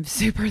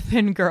super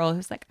thin girl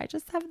who's like, I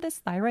just have this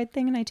thyroid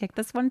thing and I take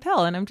this one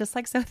pill and I'm just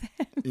like so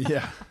thin.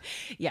 Yeah.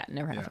 Yeah, it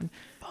never happened.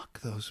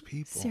 Fuck those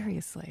people.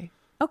 Seriously.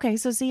 Okay,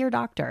 so see your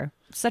doctor.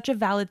 Such a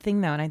valid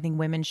thing, though, and I think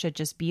women should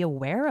just be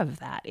aware of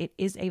that. It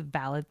is a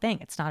valid thing.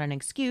 It's not an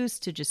excuse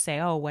to just say,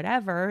 oh,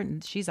 whatever.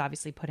 And she's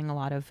obviously putting a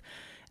lot of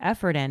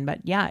effort in, but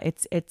yeah,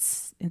 it's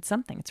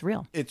something. It's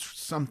real. It's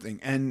something,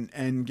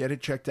 and get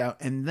it checked out.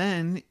 And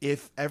then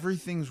if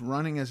everything's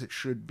running as it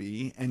should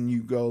be, and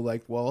you go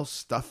like, well,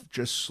 stuff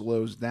just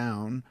slows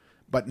down,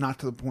 but not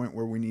to the point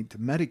where we need to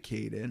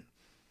medicate it,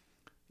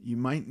 you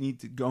might need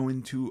to go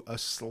into a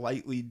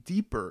slightly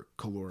deeper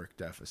caloric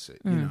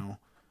deficit.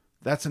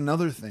 That's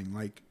another thing.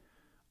 Like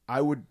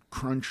I would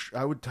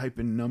type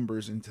in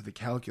numbers into the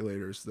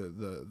calculators,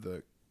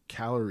 the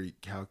calorie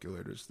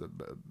calculators,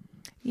 the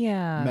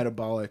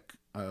metabolic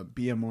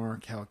BMR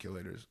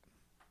calculators,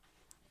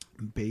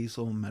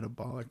 basal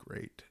metabolic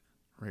rate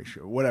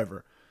ratio,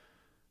 whatever.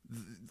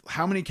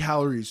 How many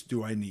calories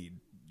do I need?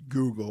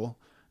 Google.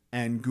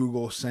 And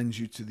Google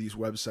sends you to these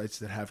websites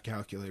that have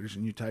calculators,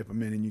 and you type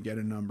them in and you get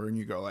a number and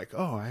you go like,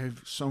 oh, I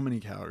have so many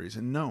calories.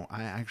 And no,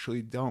 I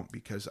actually don't,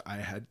 because I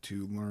had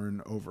to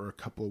learn over a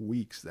couple of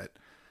weeks that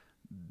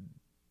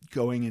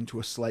going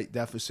into a slight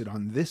deficit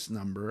on this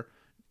number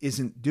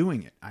isn't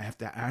doing it. I have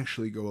to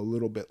actually go a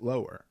little bit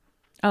lower.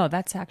 Oh,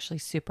 that's actually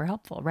super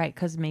helpful, right?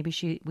 Because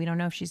maybe we don't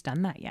know if she's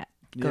done that yet.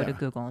 Go to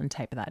Google and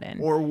type that in.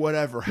 Or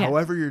whatever. Yeah.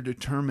 However you're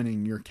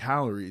determining your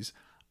calories,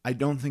 I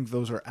don't think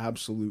those are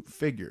absolute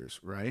figures,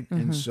 right? Mm-hmm.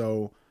 And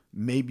so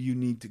maybe you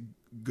need to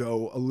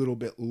go a little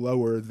bit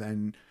lower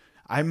than...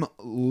 I'm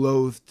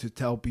loath to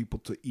tell people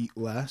to eat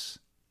less,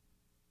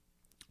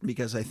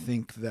 because I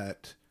think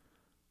that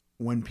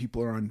when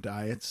people are on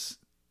diets,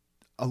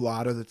 a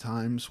lot of the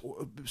times,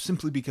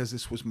 simply because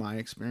this was my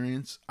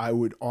experience, I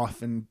would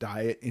often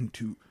diet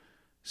into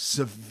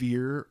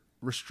severe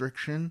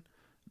restriction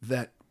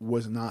that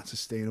was not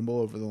sustainable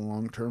over the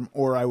long term,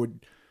 or I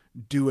would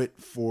do it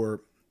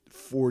for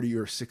 40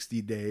 or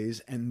 60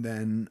 days and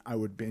then I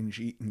would binge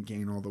eat and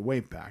gain all the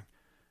weight back.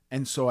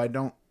 And so I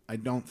don't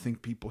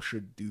think people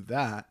should do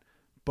that.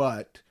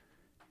 But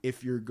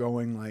if you're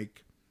going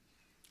like,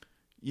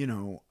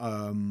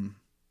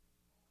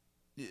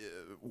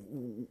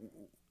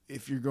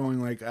 if you're going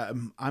like,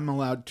 I'm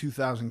allowed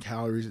 2,000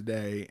 calories a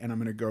day and I'm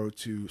going to go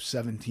to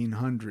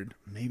 1,700,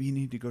 maybe you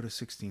need to go to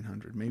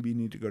 1,600. Maybe you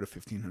need to go to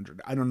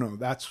 1,500. I don't know.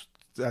 That's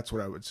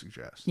what I would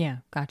suggest. Yeah.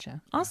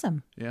 Gotcha.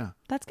 Awesome. Yeah.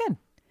 That's good.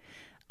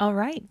 All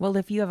right. Well,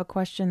 if you have a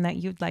question that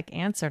you'd like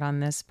answered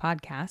on this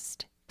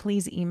podcast,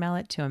 please email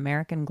it to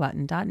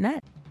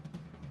americanglutton.net.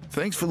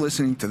 Thanks for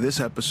listening to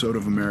this episode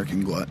of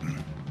American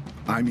Glutton.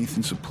 I'm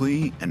Ethan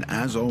Suplee, and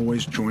as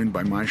always, joined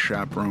by my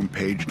chaperone,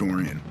 Paige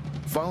Dorian.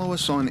 Follow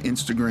us on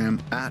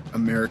Instagram at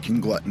American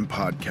Glutton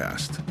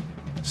Podcast.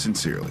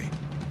 Sincerely.